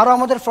আরো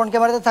আমাদের front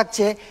ক্যামেরাতে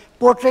থাকছে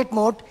portrait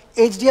mode,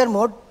 HDR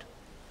mode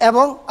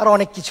এবং আরো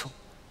অনেক কিছু।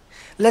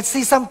 Let's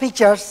see some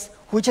pictures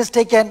which is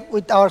taken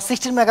with our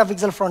 16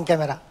 megapixel front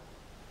camera.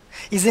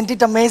 Isn't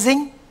it amazing?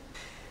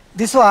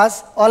 This was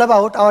all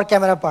about our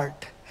camera part.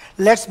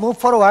 Let's move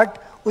forward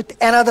with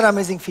another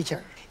amazing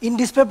feature. In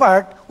display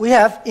part, we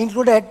have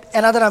included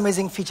another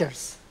amazing features.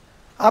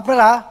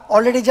 আপনারা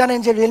already জানেন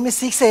যে Realme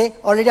 6 এ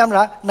already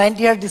আমরা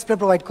 90Hz display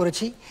provide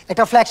করেছি,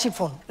 একটা flagship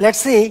phone. Let's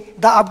see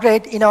the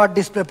upgrade in our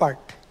display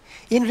part.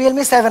 In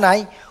Realme 7i,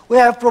 we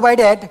have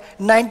provided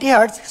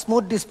 90Hz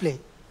smooth display.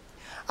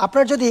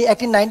 আপনার যদি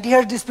একটি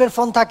 90Hz ডিসপ্লের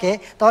ফোন থাকে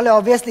তাহলে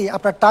অবভিয়াসলি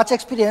আপনার টাচ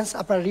এক্সপিরিয়েন্স,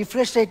 আপনার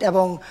রিফ্রেশ রেট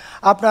এবং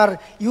আপনার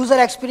ইউজার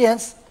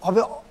এক্সপিরিয়েন্স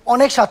হবে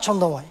অনেক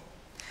স্বাচ্ছন্দ্যময়।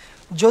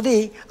 যদি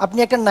আপনি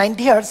একটা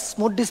 90Hz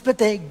স্মুথ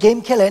ডিসপ্লেতে গেম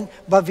খেলেন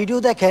বা ভিডিও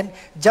দেখেন,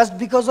 just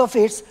because of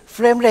its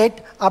frame rate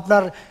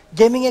আপনার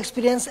গেমিং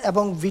এক্সপিরিয়েন্স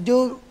এবং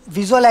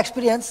ভিজুয়াল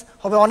এক্সপিরিয়েন্স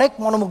হবে অনেক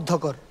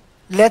মনোমুগ্ধকর।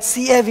 Let's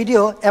see A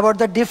video about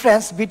the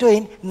difference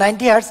between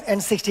 90Hz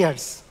and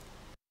 60Hz.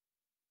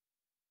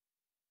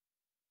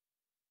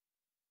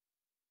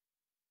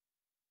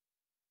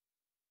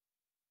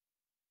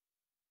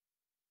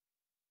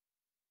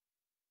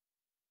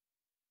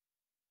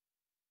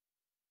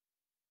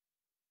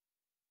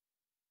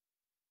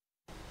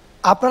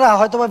 আপনারা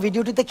হয়তোবা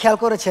ভিডিওটিতে খেয়াল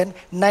করেছেন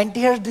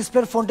 90Hz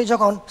ডিসপ্লের ফোনটি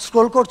যখন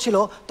স্ক্রোল করছিল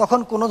তখন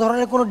কোনো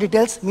ধরনের কোনো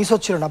ডিটেলস মিস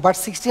হচ্ছিল না, বাট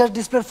 60Hz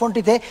ডিসপ্লের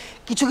ফোনটিতে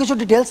কিছু কিছু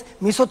ডিটেলস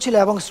মিস হচ্ছিল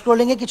এবং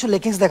স্ক্রোলিংয়ে কিছু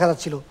লেকিংস দেখা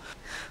যাচ্ছিল।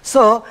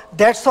 So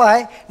that's why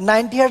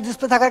 90Hz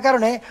display থাকার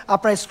কারণে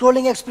আপনার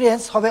স্ক্রোলিং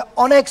এক্সপিরিয়েন্স হবে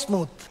অনেক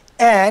smooth,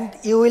 and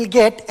you will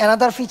get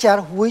another feature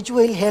which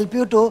will help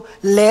you two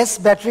less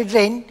battery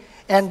drain,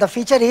 and the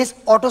feature is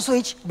auto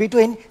switch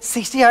between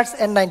 60Hz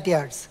and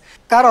 90Hz।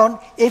 কারণ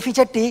এই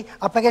ফিচারটি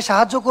আপনাকে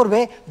সাহায্য করবে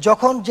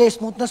যখন যে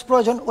স্মুথনেস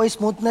প্রয়োজন ওই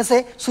স্মুথনেসে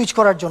সুইচ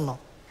করার জন্য।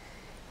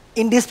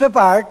 In display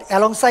part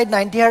alongside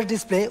 90Hz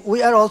display we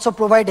are also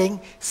providing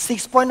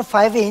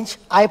 6.5 inch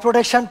I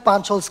protection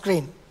punch whole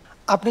screen.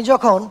 আপনি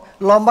যখন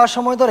লম্বা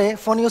সময় ধরে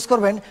ফোন ইউজ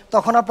করবেন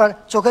তখন আপনার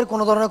চোখের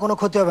কোনো ধরনের কোনো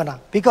ক্ষতি হবে না,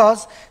 বিকজ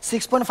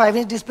 6.5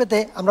 ইঞ্চ ডিসপ্লেতে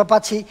আমরা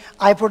পাচ্ছি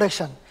আই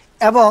প্রোটেকশন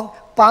এবং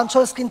পাঞ্চ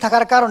হোল স্ক্রিন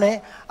থাকার কারণে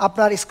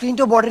আপনার স্ক্রিন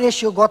টু বডি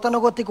রেশিও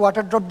গতানুগতিক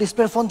ওয়াটার ড্রপ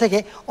ডিসপ্লের ফোন থেকে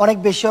অনেক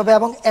বেশি হবে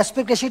এবং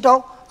অ্যাসপেক্ট রেশিওটাও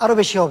আরও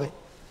বেশি হবে।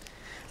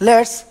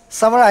 Let's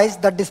summarise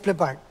the display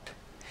part.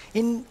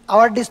 In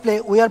our display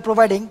we are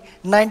providing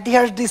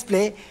 90Hz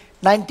display,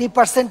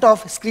 90% off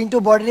screen two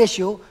body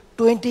ratio,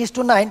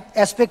 20:9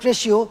 aspect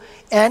ratio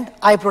and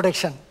I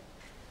protection.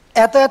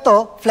 এত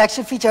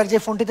ফ্ল্যাগশিপ ফিচার যে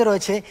ফোনটিতে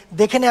রয়েছে,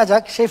 দেখে নেওয়া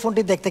যাক সেই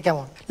ফোনটি দেখতে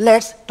কেমন।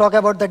 Let's talk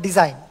about the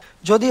design.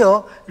 যদিও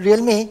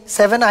Realme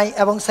 7i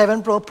এবং 7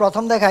 Pro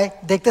প্রথম দেখায়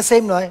দেখতে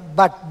সেম নয়,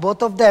 but both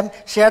of them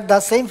share the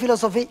same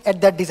philosophy at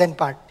that design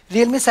part.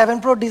 Realme 7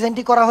 pro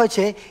ডিজাইনটি করা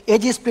হয়েছে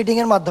এজি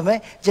স্প্লিটিংয়ের মাধ্যমে,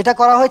 যেটা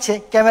করা হয়েছে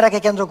ক্যামেরাকে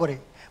কেন্দ্র করে।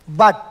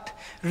 বাট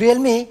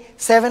রিয়েলমি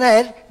 7i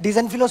এর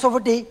ডিজাইন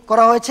ফিলোসফিটি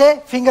করা হয়েছে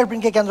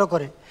ফিঙ্গারপ্রিন্টকে কেন্দ্র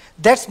করে।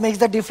 That's makes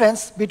the difference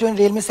between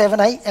Realme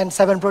 7i and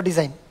 7 Pro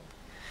design.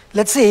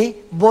 Let's see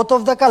both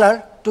of the color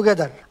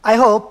together. I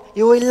hope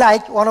you will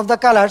like one of the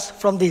colors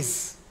from these.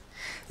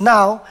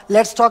 Now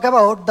let's talk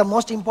about the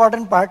most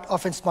important part of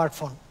a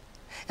smartphone,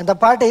 and the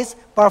part is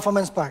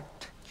performance part.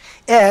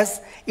 As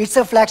it's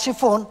a flagship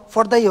phone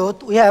for the youth,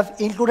 we have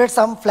included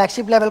some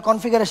flagship level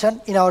configuration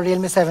in our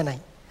Realme 7i.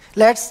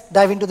 Let's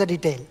dive into the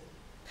detail.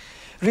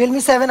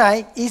 Realme 7i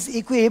is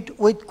equipped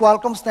with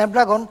Qualcomm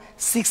Snapdragon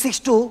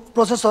 662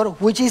 processor,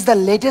 which is the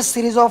latest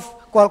series of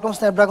Qualcomm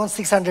Snapdragon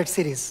 600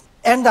 series.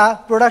 And the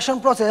production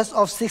process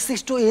of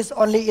 662 is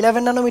only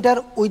 11 nanometer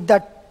with the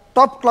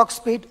top clock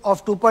speed of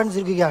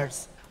 2.0 GHz.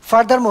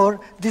 Furthermore,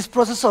 this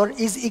processor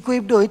is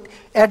equipped with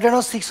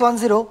Adreno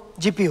 610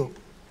 GPU.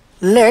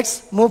 Let's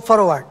move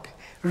forward.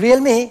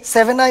 Realme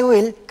 7i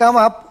will come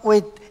up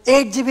with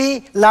 8GB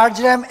large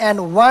RAM and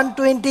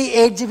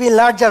 128GB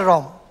larger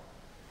ROM.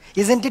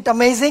 Isn't it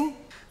amazing?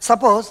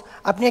 Suppose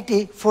আপনি একটি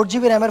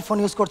 4GB র্যামের phone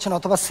use করছেন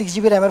অথবা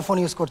 6GB র্যামের phone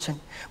use করছেন,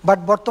 but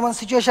বর্তমান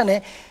সিচুয়েশনে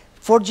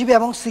 4GB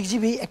এবং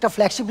 6GB একটা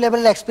ফ্ল্যাগশিপ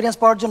লেভেলের এক্সপিরিয়েন্স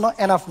পাওয়ার জন্য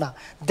এনাফ না।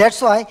 That's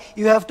why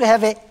you have to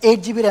have a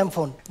 8GB RAM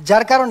phone,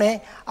 যার কারণে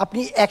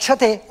আপনি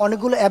একসাথে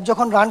অনেকগুলো অ্যাপ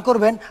যখন রান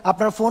করবেন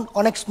আপনার ফোন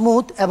অনেক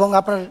স্মুথ এবং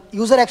আপনার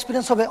ইউজার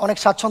এক্সপিরিয়েন্স হবে অনেক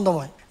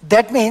স্বাচ্ছন্দ্যময়।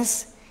 That means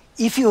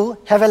if you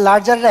have a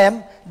larger RAM,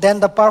 then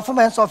the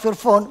performance of your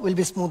phone will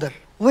be smoother.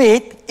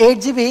 With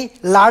 8GB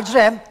large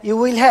RAM, you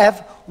will have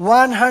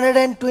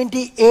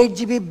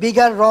 128GB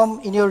bigger ROM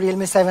in your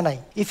Realme 7i.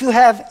 If you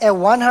have a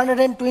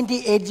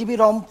 128GB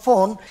ROM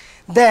phone,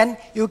 then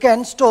you can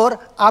store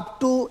up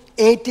to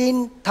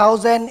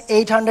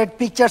 18,800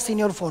 pictures in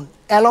your phone,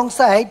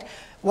 alongside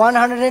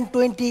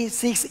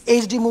 126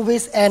 HD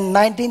movies and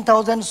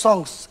 19,000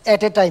 songs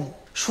at a time.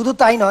 শুধু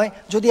তাই নয়,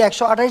 যদি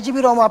 128GB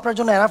রম আপনার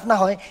জন্য enough না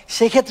হয়,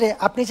 সেক্ষেত্রে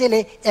আপনি চাইলে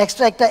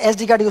এক্সট্রা একটা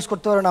SD কার্ড ইউজ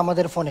করতে পারেন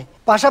আমাদের ফোনে।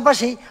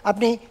 পাশাপাশি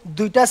আপনি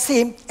দুইটা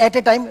সিম এট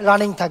এ টাইম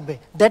রানিং থাকবে।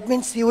 That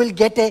means you will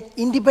get A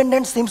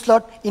independent SIM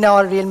slot in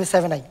our Realme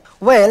 7i.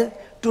 Well,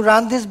 to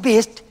run this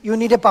beast, you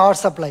need a power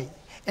supply.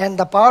 And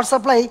the power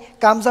supply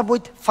comes up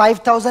with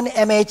 5000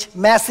 mAh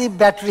massive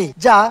battery,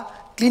 যা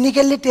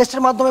clinically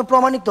টেস্টের মাধ্যমে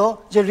প্রমাণিত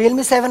যে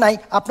Realme 7i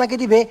আপনাকে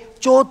দিবে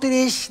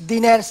 34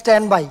 দিনের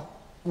stand by.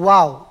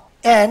 Wow!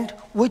 And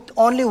with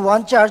only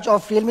one charge of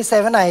Realme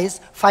 7i's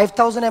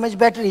 5000 mAh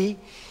battery,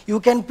 you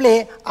can play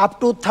up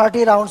to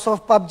 30 rounds of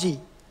PUBG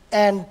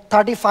and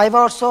 35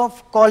 hours of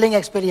calling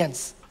experience.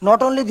 Not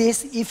only this,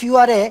 if you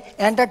are a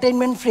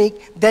entertainment freak,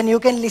 then you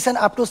can listen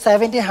up to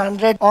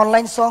 1700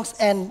 online songs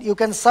and you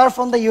can surf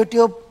on the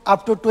YouTube up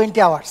to 20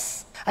 hours.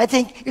 I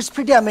think it's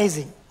pretty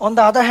amazing. On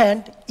the other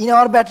hand, in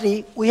our battery,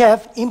 we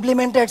have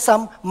implemented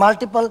some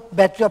multiple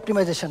battery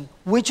optimization,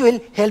 which will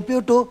help you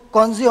to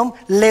consume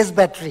less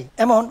battery.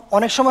 এমন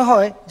অনেক সময়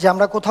হয় যে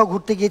আমরা কোথাও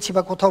ঘুরতে গিয়েছি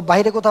বা কোথাও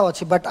বাইরে কোথাও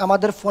আছি, বাট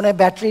আমাদের ফোনে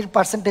ব্যাটারির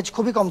পার্সেন্টেজ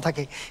খুবই কম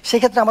থাকে,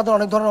 সেক্ষেত্রে আমাদের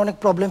অনেক ধরনের অনেক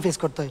প্রবলেম ফেস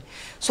করতে হয়।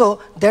 So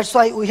that's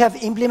why we have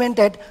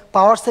implemented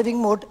power saving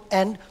mode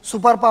and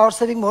super power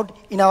saving mode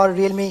in our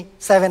Realme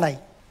 7i.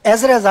 As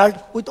a result,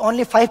 with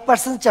only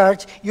 5%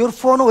 charge, your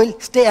phone will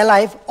stay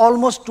alive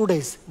almost 2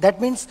 days. That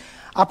means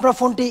আপনার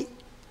ফোনটি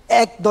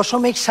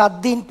 1.7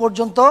 দিন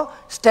পর্যন্ত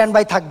stand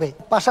by থাকবে।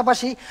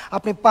 পাশাপাশি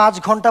আপনি 5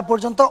 ঘন্টা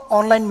পর্যন্ত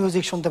online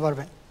music শুনতে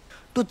পারবেন।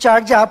 Two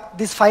charge up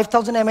this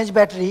 5000 mAh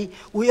battery,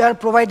 we are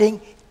providing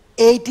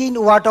 18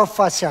 watt of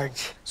fast charge.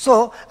 So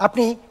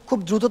আপনি খুব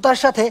দ্রুততার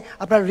সাথে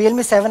আপনার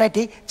Realme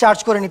 7i চার্জ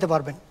করে নিতে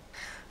পারবেন।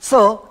 So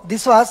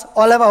this was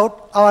all about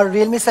our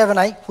Realme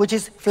 7i, which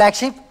is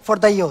flagship for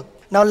the youth.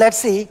 Now let's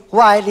see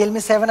why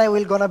Realme 7i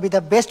will gonna be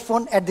the best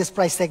phone at this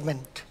price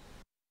segment.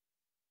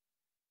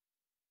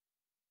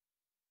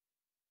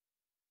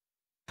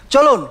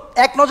 চলুন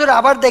এক নজরে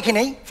আবার দেখে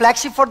নেই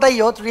flagship for the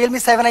youth Realme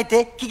 7i-তে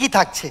কি কি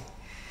থাকছে।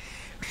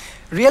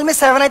 Realme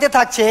 7i-তে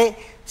থাকছে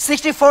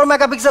 64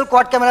 megapixel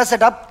quad camera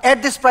setup at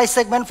this price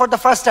segment for the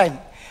first time,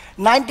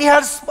 90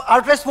 Hz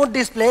ultra smooth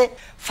display,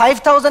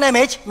 5000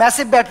 mAh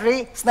massive battery,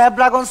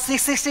 Snapdragon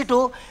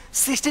 662,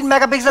 16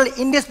 megapixel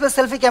in-display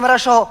selfie camera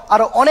সহ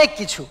আরো অনেক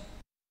কিছু।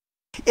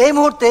 এই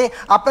মুহূর্তে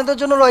আপনাদের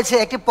জন্য রয়েছে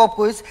একটি পপ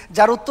কুইজ,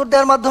 যার উত্তর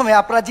দেওয়ার মাধ্যমে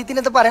আপনারা জিতে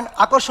নিতে পারেন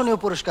আকর্ষণীয়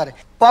পুরস্কার।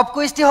 পপ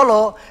কুইজটি হলো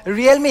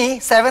Realme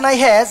 7i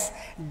has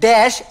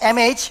dash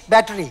mAh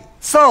battery.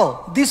 So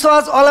this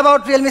was all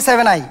about Realme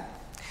 7i.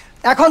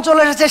 এখন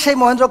চলে এসেছে সেই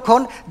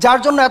মহেন্দ্রক্ষণ যার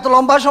জন্য এত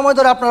লম্বা সময়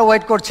ধরে আপনারা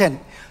ওয়েট করছেন।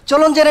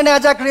 চলুন জেনে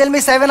নেওয়া যাক Realme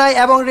 7i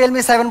এবং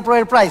Realme 7 Pro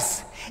এর প্রাইস।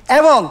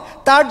 এবং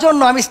তার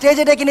জন্য আমি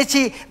স্টেজে ডেকে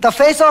নিচ্ছি the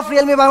face of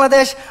Realme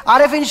Bangladesh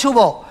Arefin Shubho,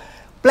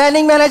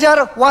 planning manager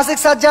Wasiq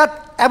Sajjad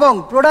এবং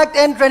product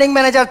and training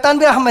manager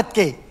Tanvir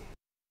আহমেদকে।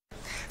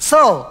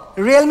 সো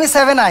Realme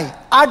 7i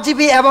 8GB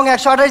এবং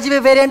 128GB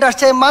ভেরিয়েন্ট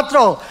আসছে মাত্র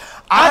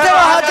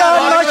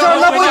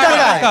 18,990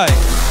 টাকায়।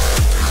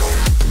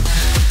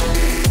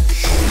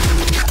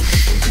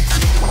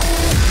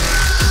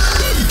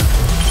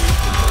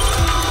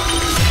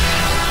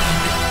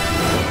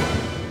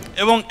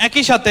 এবং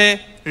একই সাথে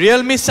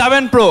Realme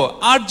 7 Pro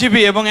 8GB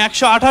এবং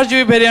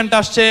 128GB ভেরিয়েন্ট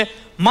আসছে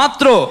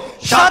মাত্র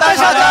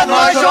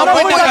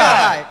 27,990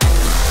 টাকায়।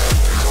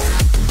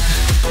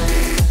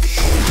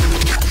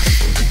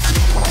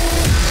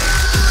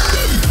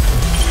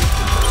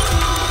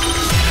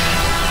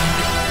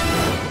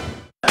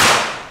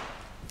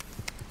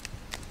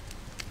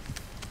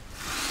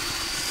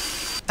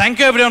 Thank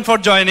you everyone for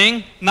joining.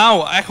 Now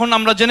এখন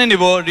আমরা জেনে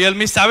নিব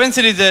Realme 7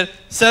 সিরিজের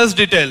সেলস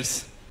ডিটেইলস।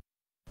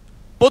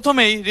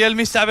 প্রথমেই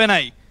Realme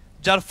 7i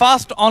যার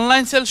ফার্স্ট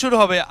অনলাইন সেল শুরু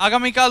হবে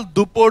আগামীকাল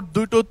দুপুর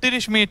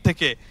 2:30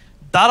 থেকে।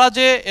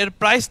 দারাজে এর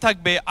প্রাইস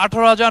থাকবে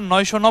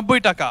 18,990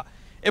 টাকা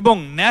এবং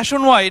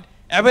ন্যাশন ওয়াইড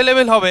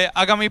অ্যাভেলেবেল হবে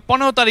আগামী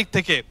 15 তারিখ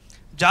থেকে,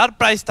 যার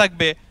প্রাইস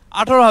থাকবে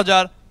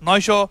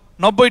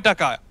 18,990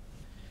 টাকা।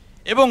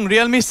 এবং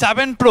Realme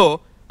 7 Pro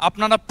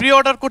আপনারা প্রি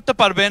অর্ডার করতে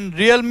পারবেন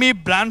Realme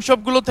ব্র্যান্ড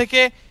শপগুলো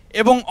থেকে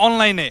এবং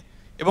অনলাইনে,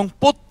 এবং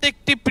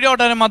প্রত্যেকটি প্রি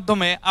অর্ডারের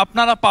মাধ্যমে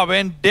আপনারা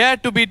পাবেন dare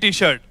two B T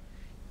shirt.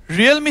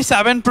 Realme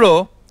 7 Pro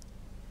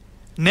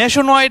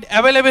nation wide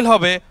available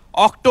হবে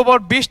অক্টোবর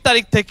 20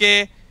 তারিখ থেকে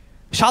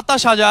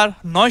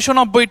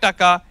 27,990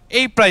 টাকা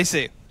এই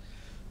প্রাইসে।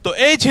 তো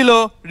এই ছিল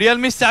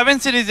Realme 7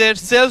 সিরিজের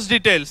সেলস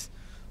ডিটেইলস।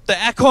 তো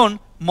এখন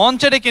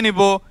মঞ্চে ডেকে নিব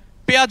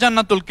পেয়া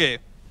জান্নাতুলকে।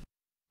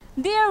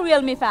 Dear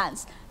Realme fans,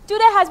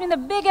 today has been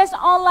the biggest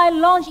online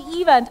launch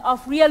event of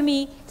Realme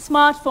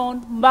smartphone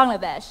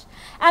Bangladesh,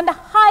 and the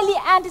highly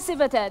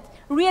anticipated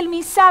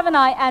Realme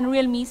 7i and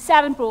Realme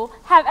 7 Pro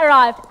have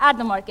arrived at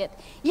the market.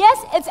 Yes,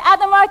 it's at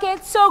the market,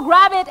 so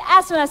grab it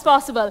as soon as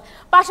possible.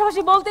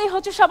 পাশাপাশি বলতেই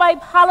হচ্ছে সবাই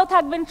ভালো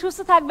থাকবেন, সুস্থ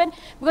থাকবেন,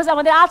 because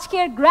আমাদের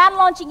আজকের গ্র্যান্ড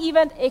লঞ্চিং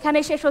ইভেন্ট এখানে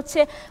শেষ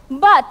হচ্ছে।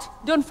 But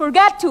don't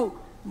forget to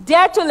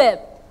dare to live.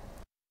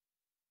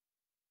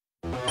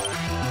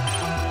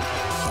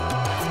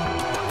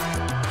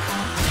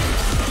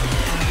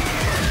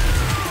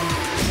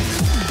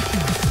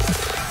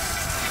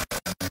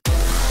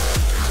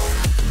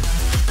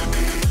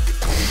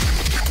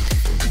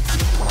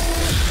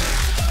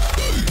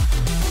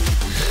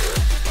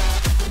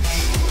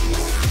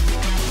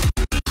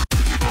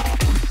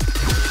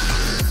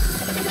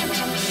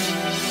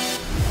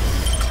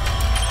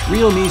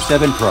 Realme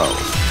 7 Pro,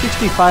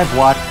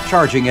 65-watt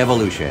charging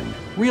evolution.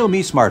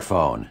 Realme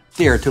smartphone,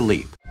 dare to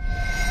leap.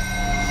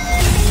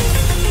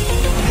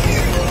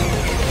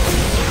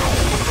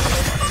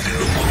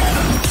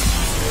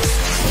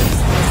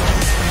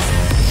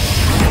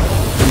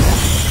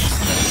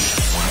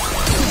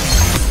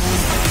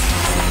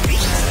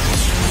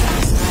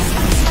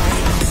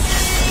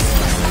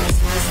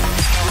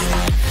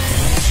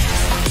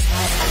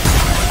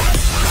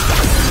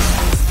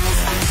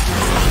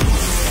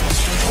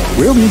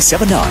 Realme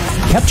 7i.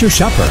 Capture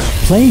shopper.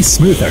 Play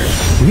smoother.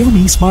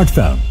 Realme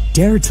smartphone.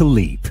 Dare to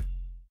leap.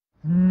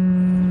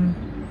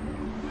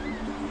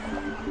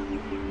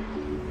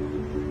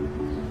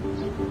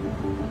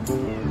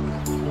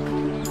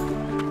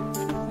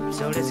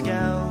 So let's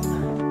go.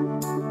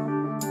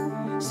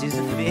 Seize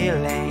the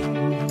feeling.